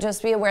that,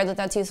 just be aware that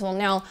that's useful.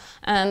 Now,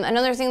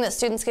 another thing that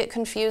students get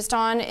confused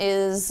on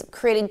is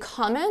creating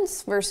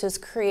comments versus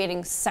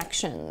creating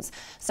sections.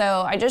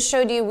 So I just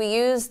showed you we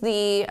use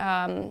the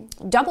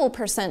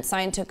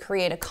 $% to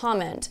create a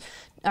comment,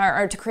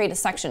 or to create a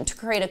section. To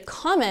create a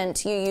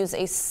comment, you use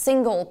a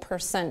single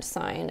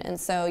 %, and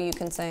so you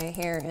can say,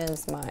 here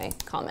is my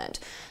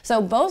comment.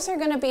 So both are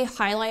going to be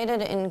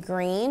highlighted in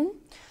green.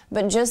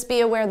 But just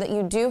be aware that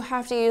you do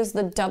have to use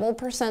the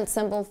 $%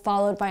 symbol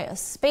followed by a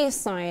space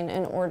sign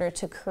in order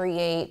to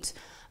create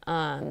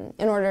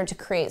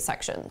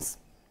sections.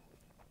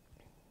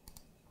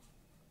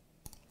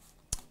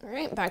 All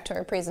right, back to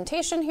our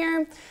presentation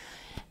here.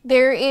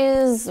 There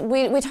is,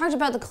 we talked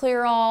about the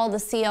clear all, the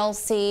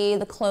CLC,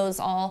 the close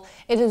all.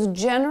 It is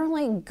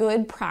generally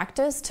good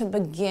practice to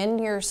begin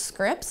your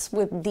scripts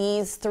with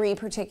these 3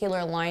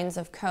 particular lines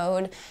of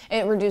code.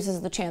 It reduces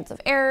the chance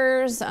of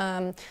errors.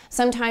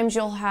 Sometimes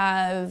you'll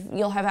have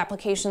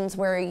applications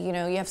where you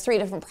have 3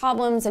 different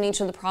problems, and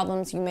each of the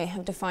problems you may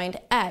have defined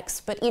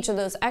X, but each of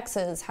those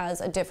X's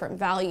has a different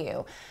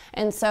value.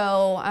 And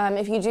so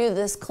if you do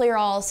this clear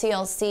all,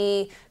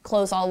 CLC,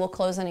 close all will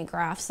close any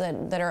graphs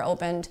that are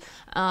opened,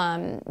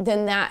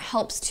 then that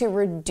helps to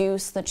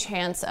reduce the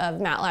chance of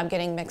MATLAB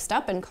getting mixed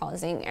up and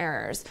causing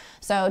errors.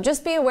 So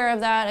just be aware of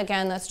that.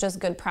 Again, that's just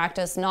good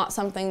practice, not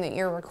something that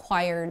you're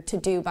required to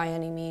do by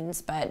any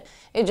means, but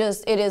it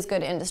is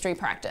good industry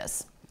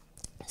practice.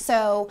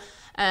 So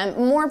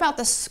more about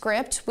the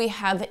script, we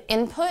have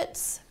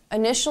inputs,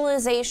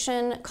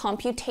 initialization,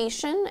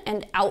 computation,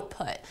 and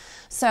output.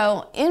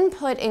 So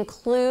input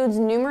includes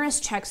numerous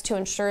checks to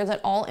ensure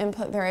that all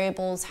input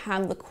variables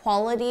have the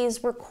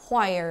qualities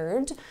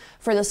required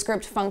for the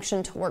script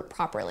function to work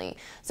properly.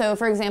 So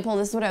for example,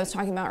 this is what I was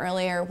talking about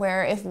earlier,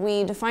 where if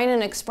we define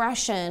an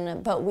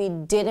expression but we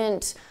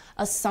didn't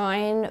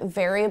assign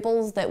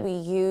variables that we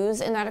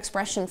use in that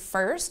expression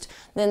first,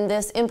 then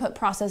this input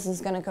process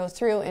is going to go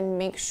through and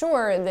make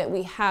sure that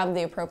we have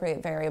the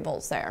appropriate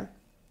variables there.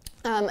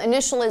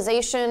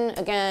 Initialization,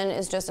 again,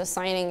 is just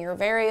assigning your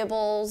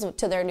variables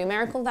to their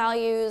numerical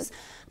values.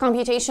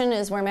 Computation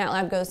is where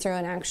MATLAB goes through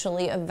and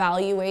actually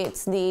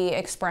evaluates the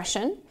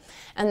expression.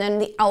 And then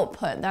the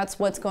output, that's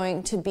what's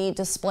going to be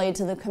displayed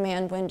to the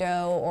command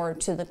window or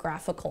to the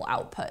graphical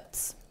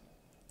outputs.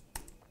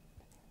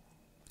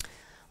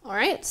 All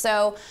right,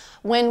 so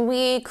when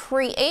we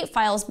create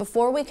files,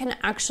 before we can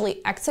actually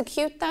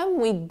execute them,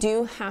 we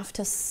do have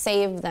to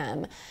save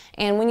them.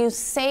 And when you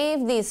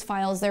save these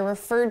files, they're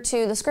referred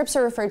to, the scripts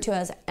are referred to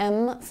as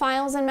M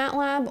files in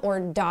MATLAB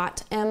or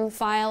 .m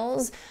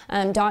files.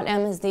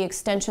 .m is the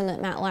extension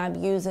that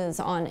MATLAB uses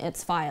on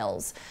its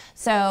files.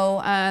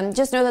 So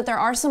just know that there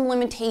are some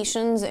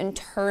limitations in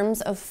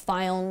terms of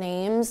file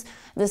names.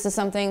 This is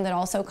something that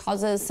also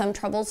causes some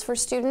troubles for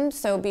students,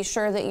 so be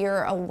sure that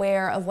you're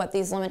aware of what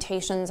these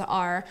limitations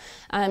are.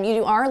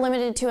 You are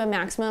limited to a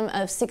maximum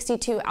of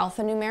 62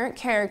 alphanumeric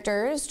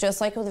characters. Just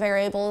like with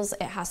variables,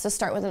 it has to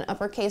start with an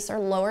uppercase or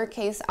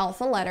lowercase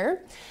alpha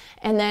letter.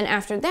 And then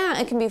after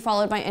that, it can be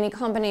followed by any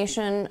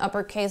combination,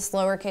 uppercase,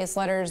 lowercase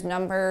letters,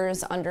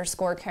 numbers,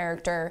 underscore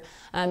character.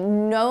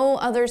 No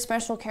other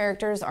special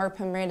characters are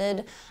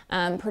permitted,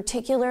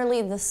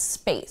 particularly the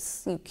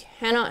space. You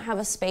cannot have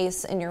a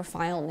space in your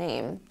file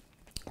name.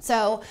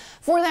 So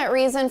for that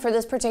reason, for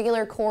this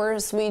particular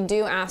course, we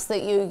do ask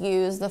that you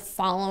use the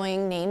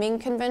following naming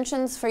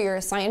conventions for your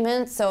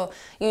assignments. So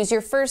use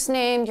your first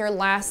name, your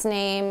last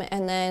name,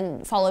 and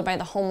then followed by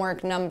the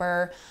homework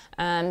number.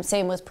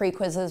 Same with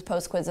pre-quizzes,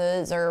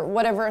 post-quizzes, or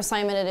whatever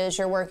assignment it is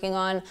you're working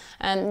on.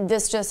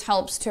 This just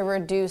helps to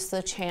reduce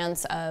the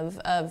chance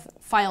of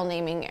file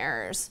naming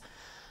errors.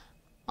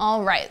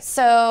 All right,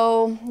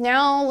 so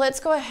now let's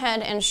go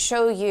ahead and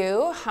show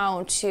you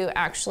how to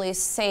actually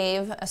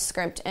save a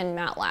script in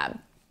MATLAB.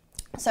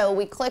 So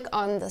we click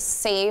on the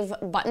Save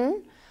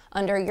button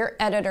under your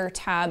Editor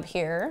tab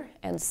here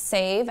and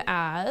Save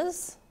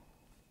As.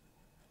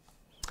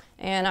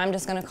 And I'm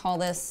just going to call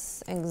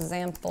this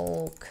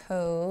example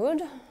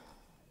code.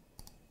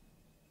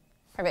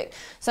 Perfect.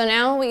 So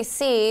now we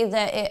see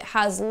that it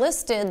has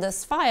listed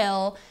this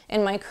file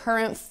in my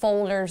current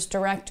folders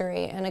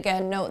directory. And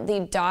again, note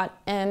the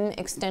 .m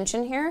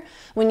extension here.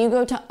 When you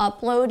go to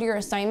upload your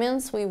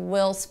assignments, we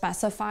will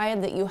specify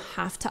that you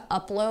have to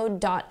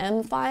upload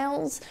 .m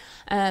files.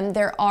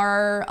 There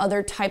are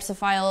other types of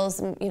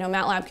files. You know,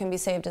 MATLAB can be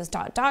saved as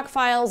 .doc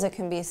files. It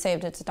can be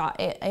saved as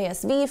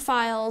 .asv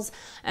files.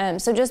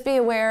 So just be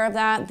aware of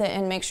that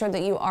and make sure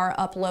that you are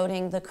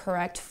uploading the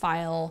correct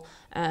file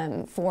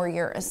for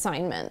your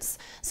assignments.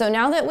 So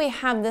now that we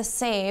have this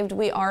saved,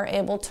 we are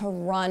able to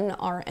run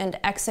and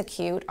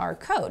execute our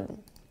code.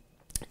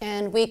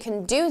 And we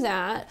can do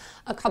that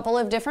a couple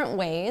of different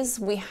ways.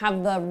 We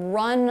have the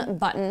Run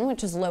button,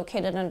 which is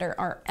located under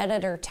our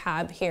Editor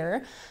tab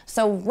here.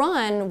 So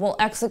Run will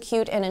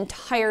execute an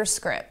entire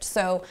script.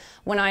 So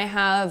when I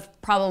have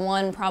problem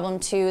 1, problem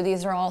 2,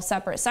 these are all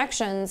separate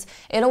sections,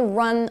 it'll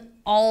run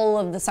all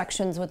of the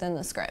sections within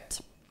the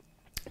script.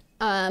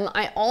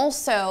 I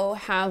also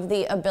have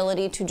the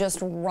ability to just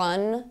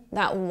run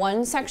that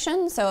one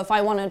section. So if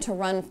I wanted to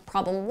run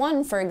problem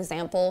 1, for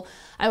example,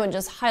 I would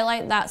just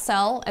highlight that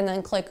cell and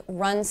then click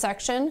Run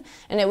Section,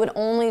 and it would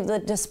only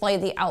display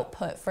the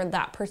output for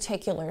that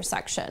particular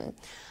section.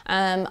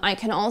 I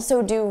can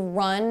also do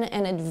Run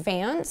and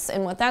Advance,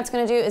 and what that's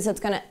going to do is it's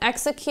going to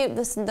execute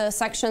the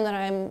section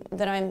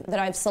that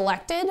I've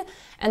selected,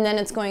 and then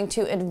it's going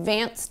to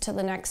advance to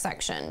the next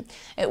section.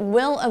 It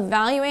will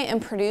evaluate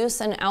and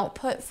produce an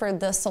output for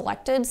the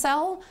selected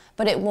cell,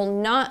 but it will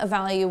not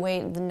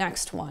evaluate the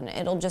next one.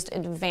 It'll just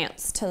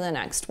advance to the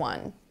next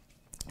one.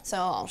 So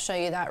I'll show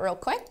you that real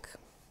quick.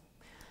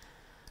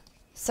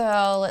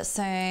 So let's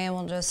say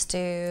we'll just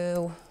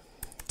do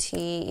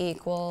t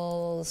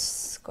equals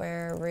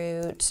square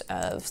root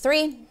of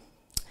 3,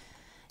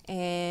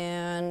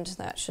 and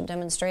that should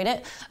demonstrate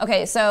it.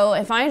 Okay, so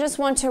if I just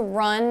want to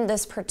run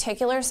this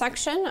particular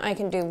section, I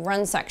can do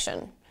Run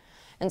Section.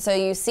 And so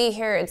you see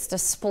here it's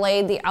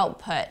displayed the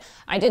output.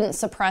 I didn't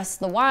suppress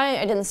the Y,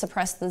 I didn't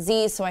suppress the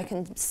Z, so I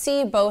can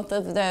see both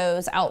of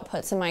those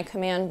outputs in my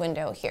command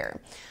window here.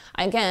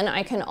 Again,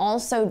 I can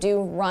also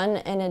do Run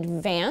and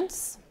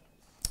Advance.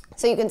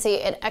 So you can see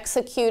it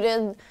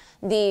executed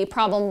the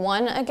problem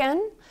 1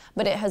 again,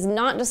 but it has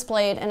not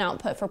displayed an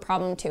output for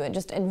problem 2. It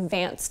just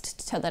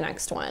advanced to the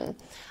next one.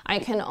 I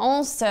can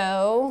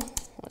also,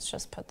 let's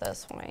just put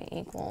this Y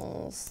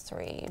equals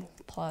 3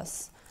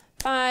 plus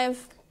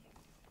 5.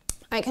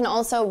 I can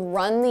also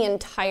run the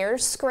entire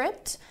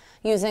script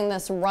using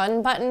this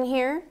Run button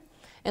here.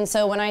 And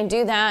so when I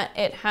do that,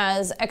 it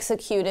has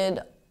executed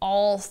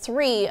all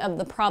 3 of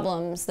the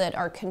problems that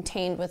are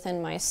contained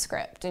within my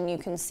script, and you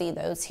can see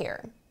those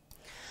here.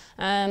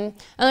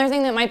 Another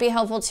thing that might be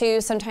helpful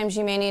too, sometimes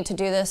you may need to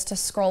do this to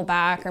scroll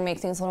back or make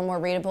things a little more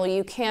readable.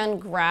 You can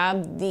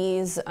grab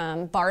these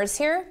bars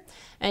here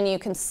and you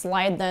can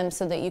slide them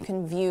so that you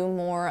can view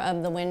more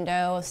of the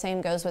window. Same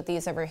goes with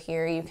these over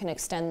here. You can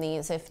extend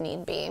these if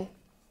need be.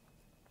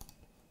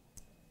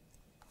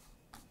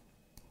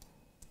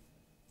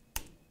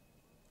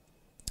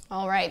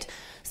 All right,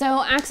 so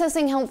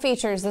accessing help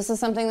features. This is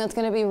something that's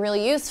going to be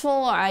really useful.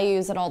 I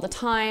use it all the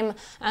time.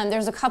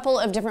 There's a couple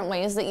of different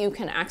ways that you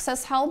can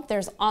access help.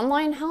 There's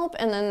online help,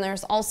 and then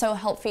there's also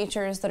help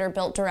features that are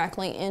built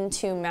directly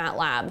into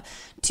MATLAB.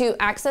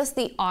 To access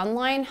the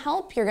online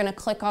help, you're going to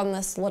click on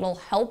this little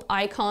help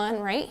icon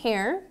right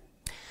here.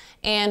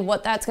 And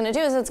what that's going to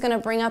do is it's going to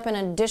bring up an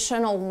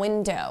additional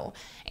window.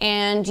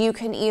 And you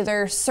can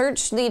either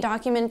search the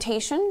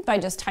documentation by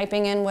just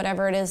typing in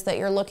whatever it is that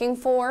you're looking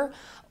for,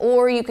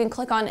 or you can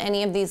click on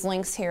any of these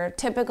links here.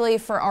 Typically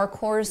for our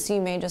course,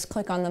 you may just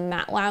click on the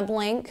MATLAB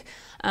link,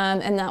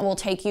 and that will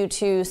take you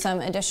to some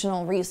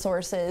additional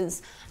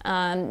resources.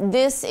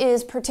 This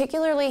is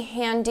particularly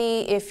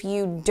handy if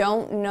you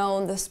don't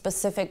know the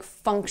specific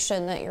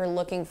function that you're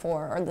looking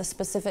for or the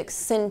specific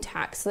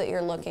syntax that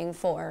you're looking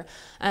for.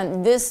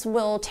 This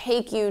will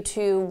take you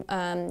to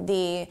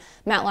the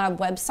MATLAB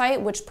website,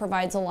 which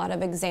provides a lot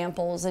of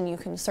examples, and you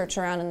can search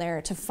around in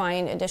there to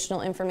find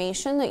additional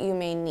information that you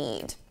may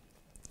need.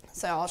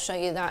 So I'll show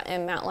you that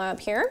in MATLAB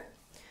here.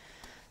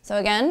 So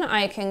again,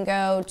 I can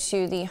go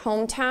to the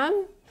Home tab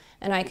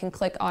and I can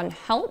click on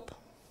Help.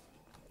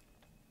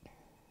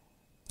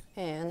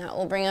 And that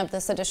will bring up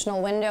this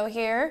additional window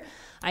here.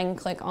 I can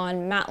click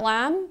on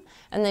MATLAB,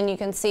 and then you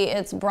can see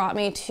it's brought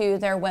me to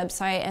their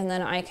website, and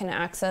then I can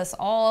access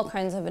all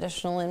kinds of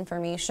additional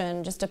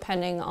information just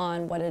depending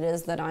on what it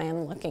is that I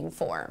am looking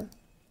for.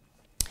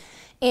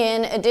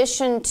 In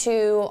addition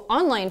to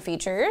online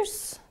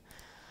features,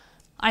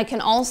 I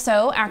can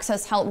also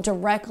access help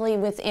directly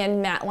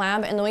within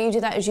MATLAB, and the way you do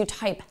that is you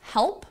type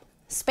help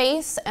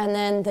space and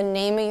then the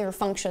name of your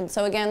function.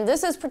 So again,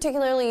 this is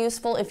particularly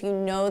useful if you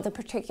know the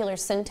particular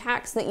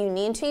syntax that you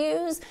need to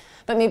use,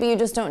 but maybe you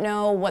just don't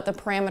know what the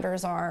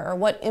parameters are or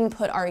what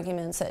input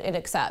arguments it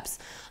accepts.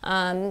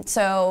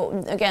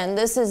 So again,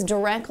 this is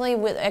directly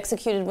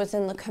executed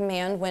within the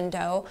command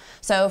window.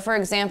 So for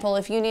example,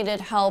 if you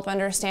needed help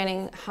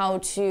understanding how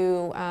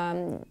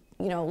to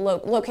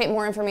locate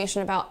more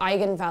information about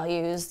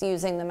eigenvalues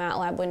using the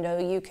MATLAB window,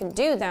 you can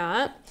do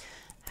that.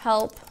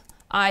 Help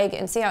eigen,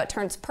 and see how it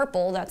turns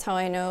purple. That's how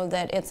I know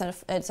that it's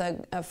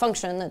a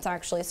function that's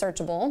actually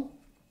searchable.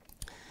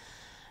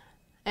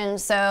 And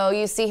so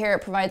you see here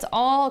it provides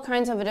all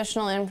kinds of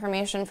additional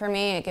information for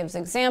me. It gives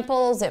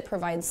examples, it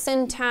provides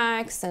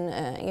syntax,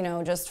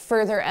 and just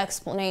further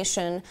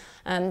explanation.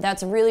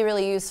 That's really,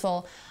 really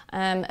useful.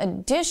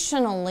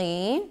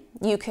 Additionally,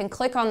 you can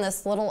click on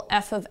this little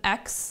f of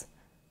x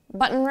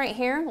button right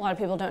here. A lot of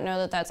people don't know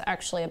that that's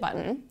actually a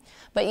button,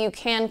 but you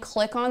can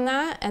click on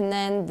that, and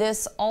then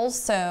this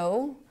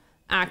also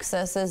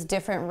accesses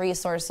different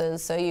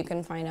resources. So you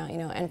can find out,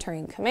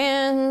 entering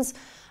commands.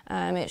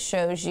 It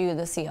shows you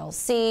the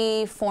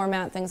CLC,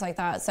 format, things like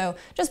that. So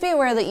just be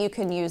aware that you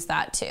can use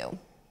that too.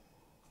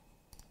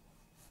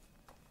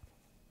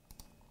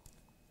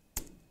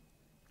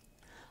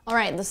 All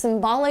right, the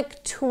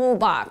symbolic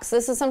toolbox.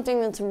 This is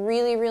something that's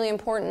really, really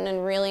important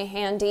and really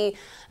handy.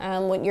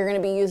 You're going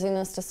to be using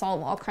this to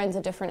solve all kinds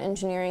of different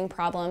engineering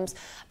problems.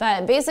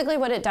 But basically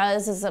what it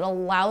does is it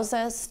allows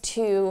us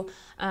to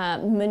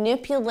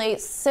manipulate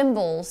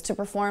symbols to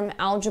perform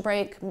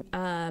algebraic,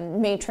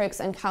 matrix,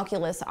 and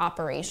calculus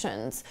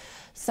operations.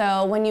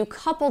 So when you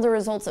couple the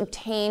results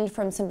obtained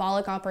from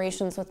symbolic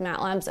operations with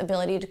MATLAB's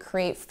ability to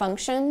create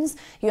functions,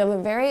 you have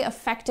a very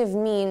effective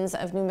means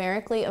of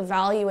numerically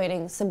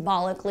evaluating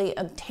symbolically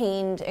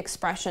obtained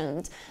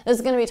expressions. This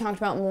is going to be talked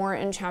about more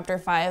in Chapter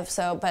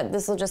 5, but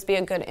this will just be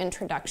a good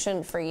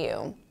introduction for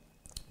you.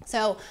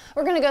 So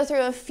we're going to go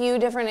through a few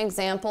different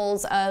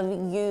examples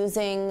of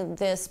using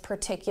this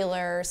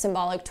particular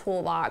symbolic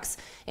toolbox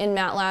in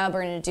MATLAB.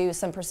 We're going to do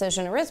some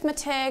precision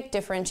arithmetic,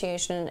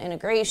 differentiation and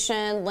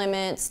integration,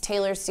 limits,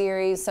 Taylor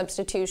series,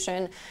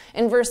 substitution,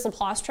 inverse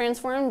Laplace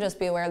transform. Just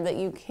be aware that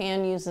you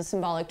can use the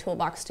symbolic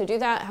toolbox to do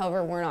that.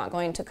 However, we're not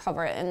going to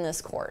cover it in this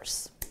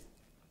course.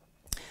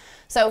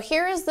 So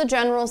here is the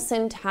general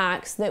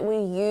syntax that we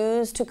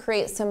use to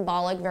create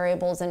symbolic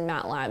variables in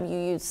MATLAB. You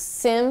use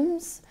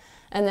sims,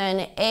 and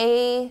then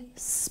A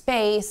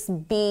space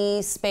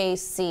B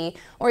space C,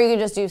 or you could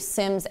just do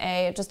sims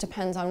A. It just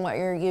depends on what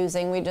you're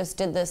using. We just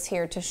did this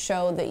here to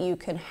show that you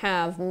can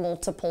have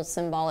multiple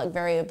symbolic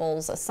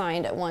variables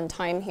assigned at one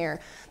time here.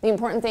 The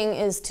important thing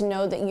is to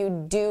know that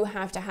you do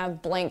have to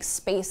have blank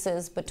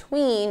spaces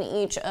between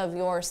each of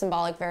your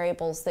symbolic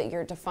variables that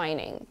you're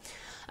defining.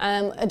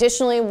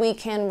 Additionally, we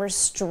can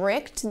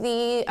restrict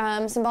the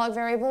symbolic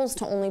variables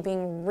to only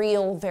being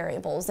real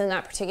variables. In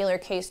that particular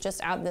case,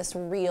 just add this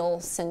real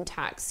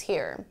syntax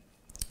here.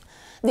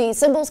 The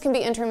symbols can be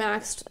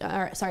intermixed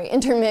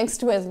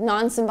with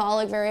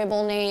non-symbolic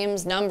variable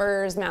names,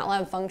 numbers,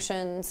 MATLAB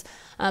functions,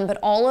 but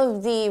all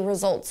of the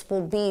results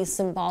will be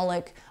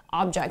symbolic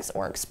objects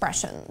or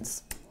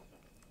expressions.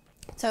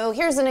 So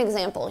here's an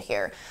example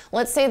here.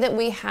 Let's say that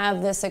we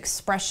have this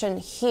expression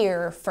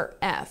here for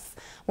f.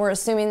 We're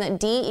assuming that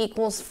d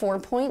equals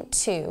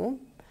 4.2,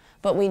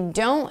 but we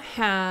don't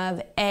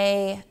have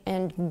a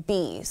and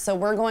b. So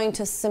we're going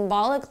to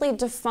symbolically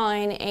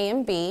define a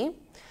and b.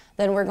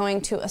 then we're going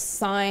to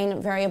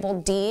assign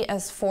variable d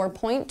as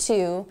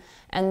 4.2,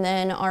 and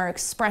then our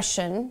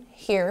expression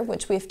here,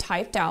 which we've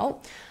typed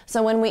out.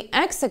 So when we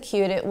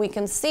execute it, we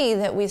can see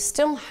that we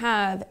still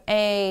have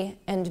a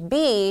and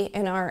b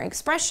in our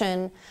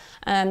expression,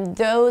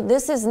 though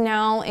this is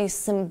now a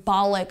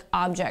symbolic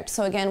object.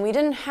 So again, we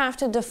didn't have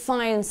to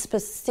define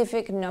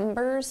specific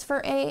numbers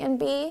for a and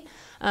b.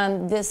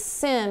 This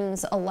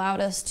sims allowed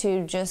us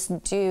to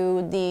just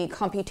do the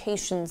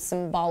computation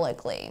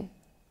symbolically.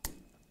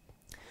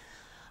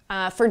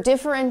 For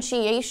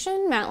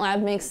differentiation,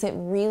 MATLAB makes it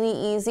really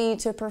easy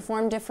to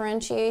perform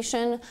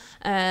differentiation.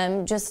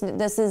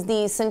 This is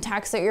the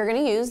syntax that you're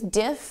going to use,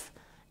 diff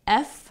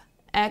f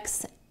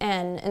x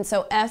n. And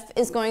so f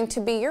is going to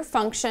be your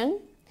function.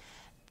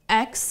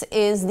 X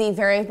is the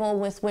variable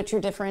with which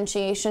your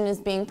differentiation is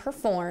being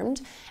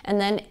performed, and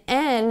then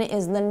n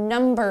is the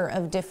number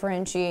of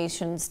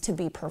differentiations to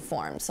be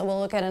performed. So we'll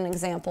look at an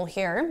example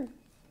here.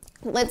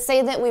 Let's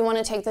say that we want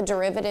to take the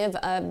derivative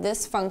of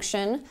this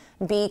function,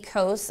 b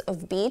cos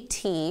of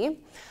bt,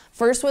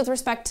 first with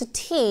respect to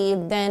t,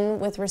 then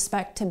with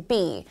respect to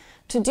b.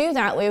 To do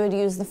that, we would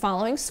use the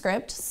following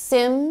script,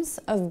 sims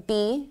of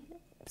b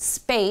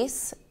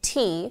space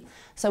t.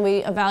 So we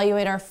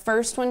evaluate our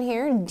first one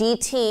here,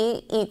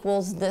 dt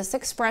equals this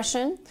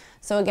expression.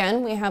 So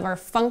again, we have our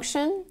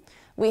function,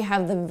 we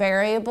have the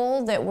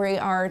variable that we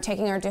are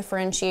taking our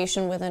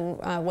differentiation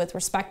with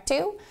respect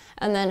to,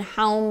 and then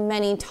how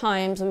many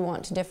times we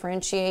want to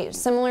differentiate.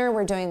 Similar,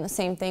 we're doing the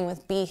same thing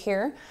with b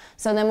here.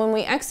 So then when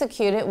we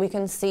execute it, we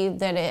can see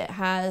that it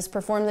has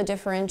performed the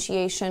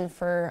differentiation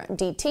for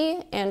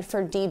dt and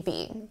for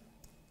db.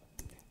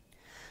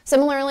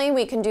 Similarly,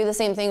 we can do the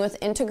same thing with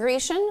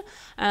integration.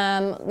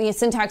 The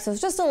syntax is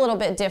just a little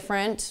bit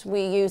different.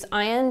 We use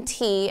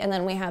int, and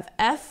then we have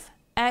f,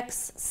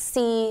 x,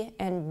 c,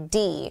 and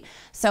d.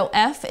 So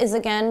f is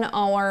again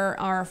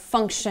our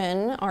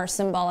function, our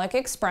symbolic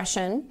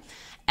expression.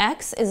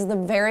 X is the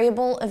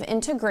variable of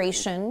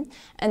integration,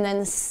 and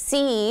then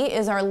c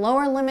is our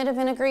lower limit of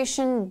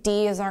integration,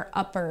 d is our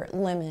upper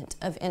limit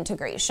of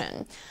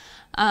integration.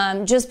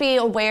 Just be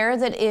aware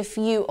that if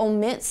you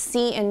omit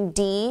c and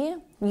d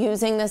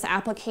using this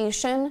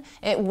application,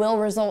 it will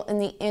result in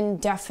the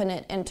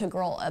indefinite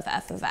integral of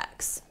f of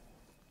x.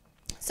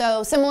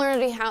 So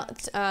similarly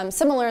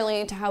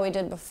to how we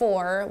did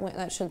before,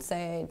 that should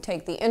say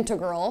take the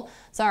integral,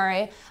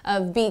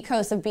 of b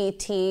cos of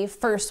bt,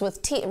 first with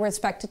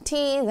respect to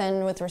t,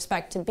 then with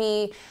respect to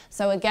b.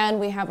 So again,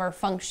 we have our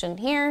function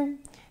here.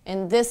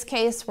 In this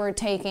case, we're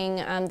taking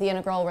the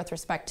integral with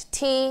respect to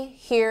t,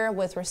 here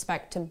with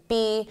respect to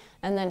b,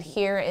 and then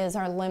here is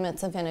our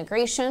limits of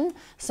integration.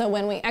 So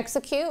when we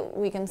execute,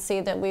 we can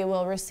see that we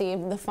will receive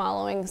the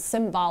following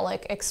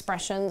symbolic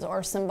expressions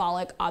or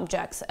symbolic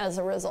objects as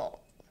a result.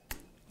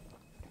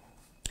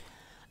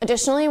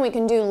 Additionally, we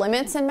can do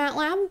limits in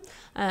MATLAB.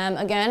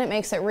 Again, it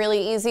makes it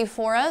really easy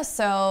for us.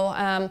 So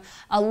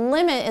a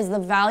limit is the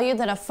value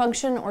that a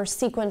function or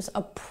sequence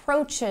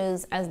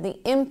approaches as the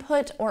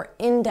input or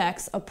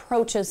index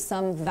approaches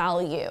some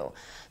value.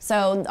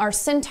 So our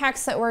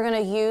syntax that we're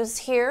going to use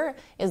here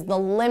is the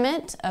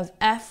limit of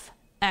f,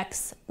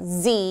 x,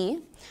 z.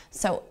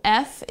 So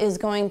f is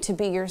going to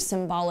be your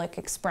symbolic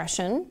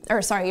expression,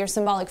 your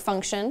symbolic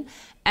function.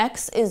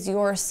 X is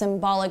your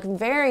symbolic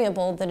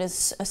variable that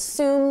is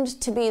assumed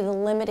to be the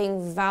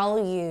limiting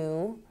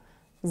value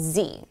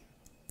z.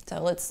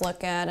 So let's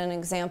look at an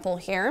example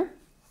here.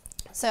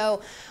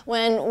 So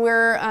when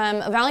we're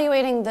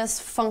evaluating this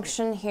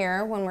function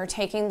here, when we're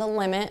taking the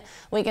limit,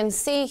 we can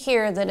see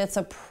here that it's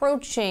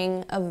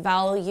approaching a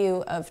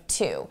value of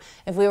 2.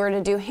 If we were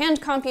to do hand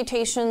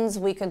computations,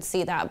 we could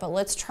see that, but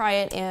let's try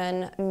it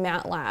in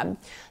MATLAB.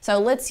 So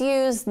let's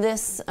use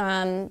this,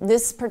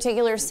 this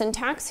particular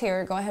syntax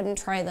here. Go ahead and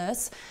try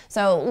this.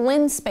 So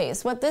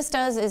linspace, what this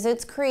does is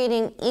it's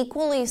creating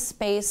equally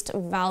spaced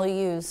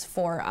values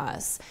for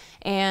us.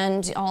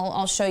 And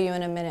I'll show you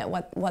in a minute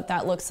what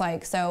that looks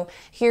like. So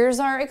here's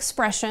our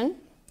expression.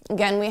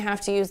 Again, we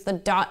have to use the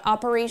dot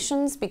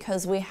operations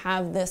because we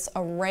have this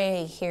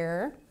array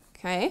here,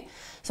 okay?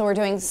 So we're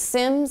doing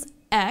sims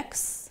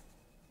x,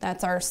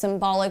 that's our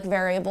symbolic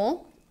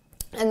variable,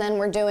 and then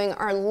we're doing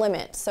our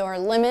limit. So our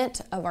limit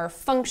of our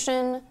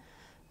function,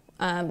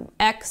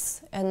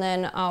 x, and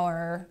then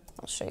I'll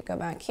show you, go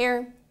back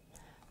here.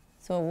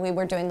 So we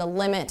were doing the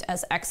limit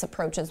as x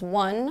approaches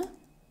 1.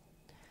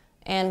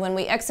 And when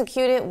we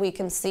execute it, we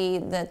can see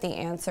that the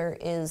answer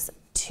is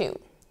 2.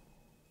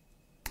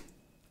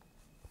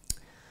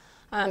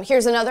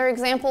 Here's another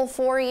example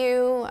for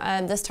you.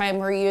 This time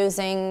we're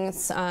using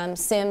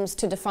sims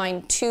to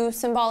define 2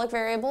 symbolic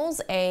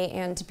variables, a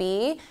and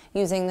b,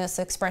 using this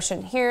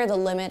expression here, the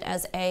limit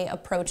as a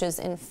approaches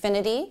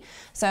infinity.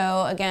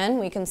 So again,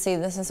 we can see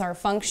this is our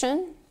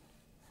function.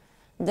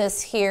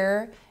 This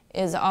here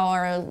is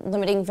our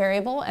limiting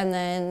variable, and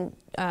then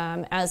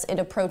as it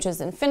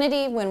approaches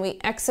infinity, when we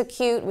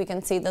execute, we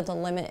can see that the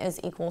limit is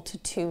equal to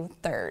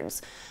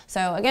 2/3.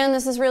 So again,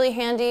 this is really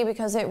handy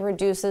because it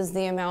reduces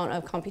the amount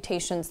of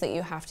computations that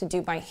you have to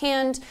do by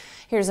hand.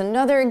 Here's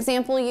another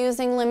example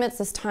using limits.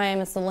 This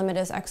time it's the limit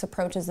as x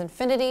approaches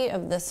infinity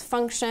of this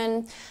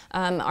function.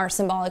 Our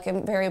symbolic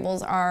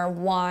variables are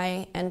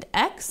y and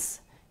x.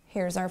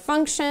 Here's our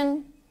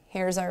function,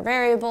 here's our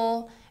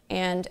variable,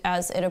 and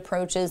as it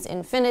approaches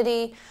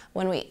infinity,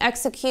 when we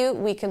execute,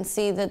 we can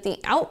see that the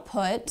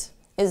output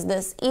is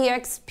this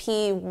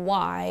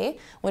expy,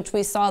 which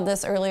we saw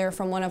this earlier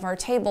from one of our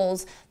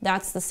tables.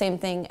 That's the same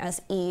thing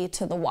as e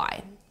to the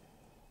y.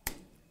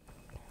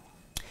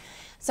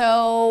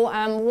 So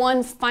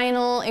one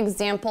final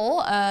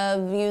example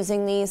of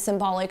using the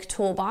symbolic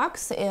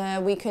toolbox,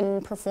 we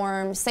can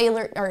perform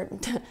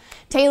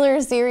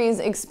Taylor series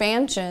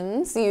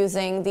expansions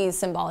using the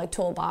symbolic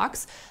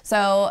toolbox.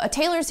 So a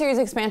Taylor series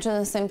expansion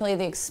is simply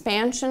the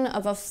expansion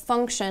of a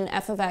function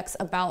f of x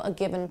about a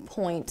given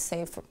point,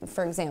 say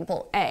for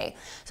example a.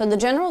 So the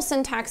general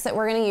syntax that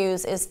we're going to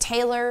use is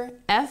Taylor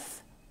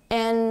f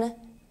n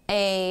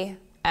a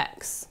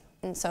x.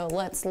 And so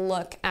let's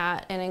look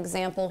at an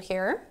example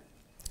here.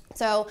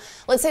 So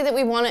let's say that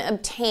we want to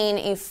obtain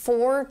a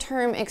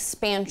 4-term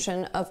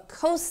expansion of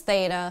cos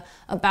theta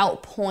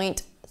about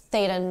point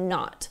theta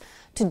naught.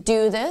 To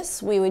do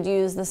this, we would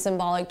use the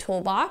symbolic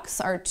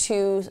toolbox. Our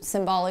two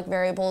symbolic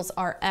variables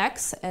are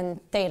x and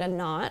theta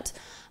naught.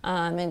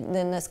 And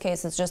in this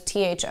case, it's just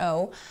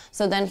THO.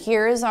 So then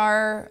here's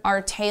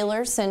our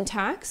Taylor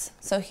syntax.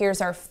 So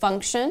here's our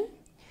function.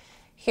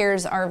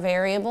 Here's our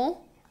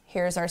variable.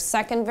 Here's our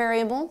second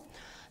variable.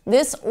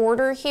 This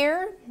order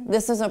here,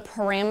 this is a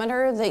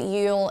parameter that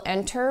you'll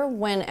enter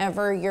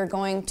whenever you're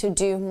going to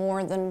do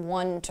more than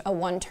a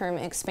one-term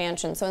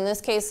expansion. So in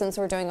this case, since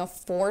we're doing a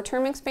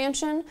 4-term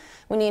expansion,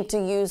 we need to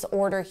use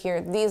order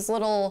here. These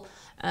little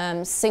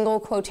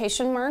single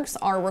quotation marks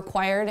are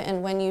required,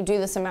 and when you do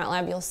this in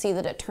MATLAB, you'll see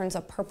that it turns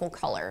a purple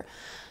color.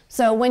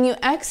 So when you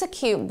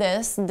execute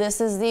this, this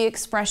is the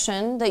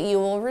expression that you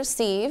will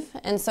receive.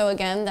 And so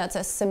again, that's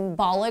a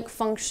symbolic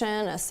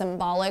function, a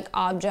symbolic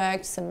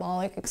object,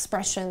 symbolic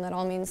expression, that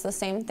all means the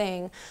same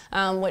thing,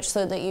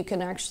 so that you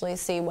can actually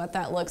see what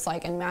that looks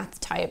like in math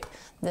type.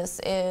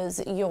 This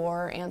is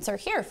your answer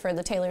here for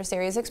the Taylor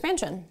series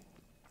expansion.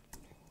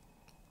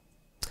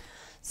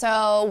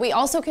 So we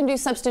also can do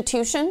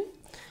substitution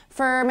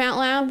for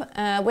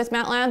MATLAB, with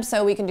MATLAB.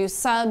 So we can do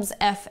subs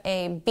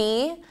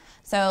FAB.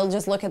 So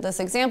just look at this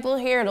example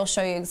here. It'll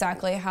show you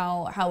exactly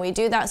how we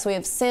do that. So we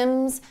have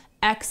sims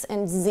x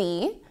and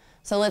z.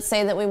 So let's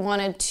say that we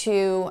wanted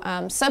to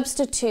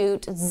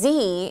substitute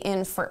z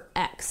in for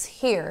x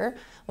here.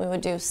 We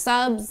would do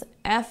subs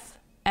f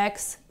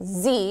x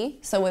z.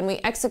 So when we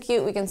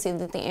execute, we can see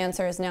that the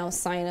answer is now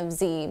sine of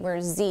z, where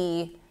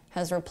z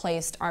has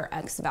replaced our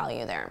x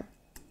value there.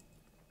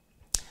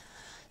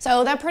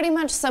 So that pretty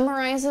much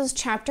summarizes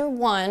chapter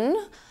 1.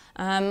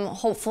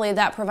 Hopefully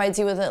that provides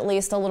you with at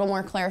least a little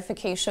more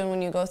clarification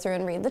when you go through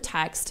and read the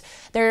text.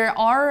 There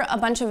are a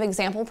bunch of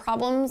example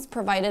problems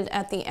provided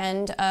at the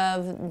end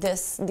of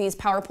these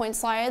PowerPoint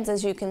slides,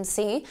 as you can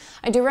see.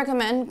 I do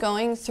recommend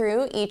going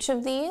through each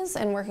of these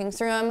and working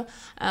through them.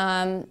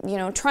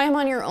 Try them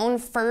on your own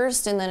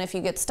first, and then if you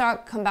get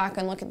stuck, come back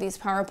and look at these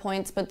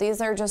PowerPoints. But these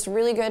are just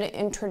really good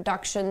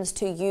introductions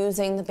to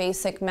using the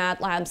basic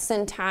MATLAB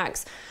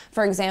syntax.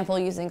 For example,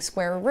 using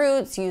square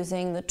roots,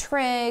 using the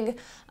trig,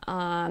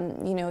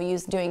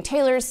 doing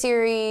Taylor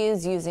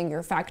series, using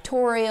your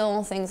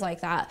factorial, things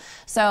like that.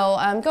 So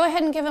go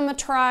ahead and give them a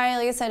try.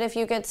 Like I said, if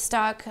you get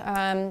stuck,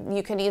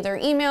 you can either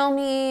email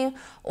me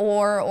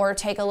or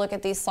take a look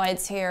at these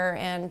slides here,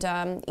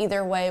 and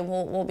either way,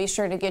 we'll be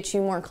sure to get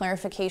you more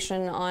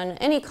clarification on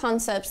any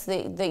concepts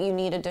that you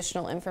need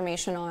additional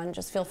information on.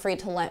 Just feel free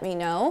to let me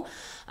know.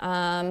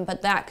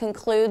 But that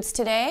concludes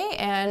today,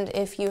 and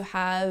if you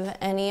have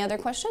any other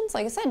questions,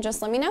 like I said,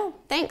 just let me know.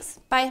 Thanks.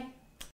 Bye.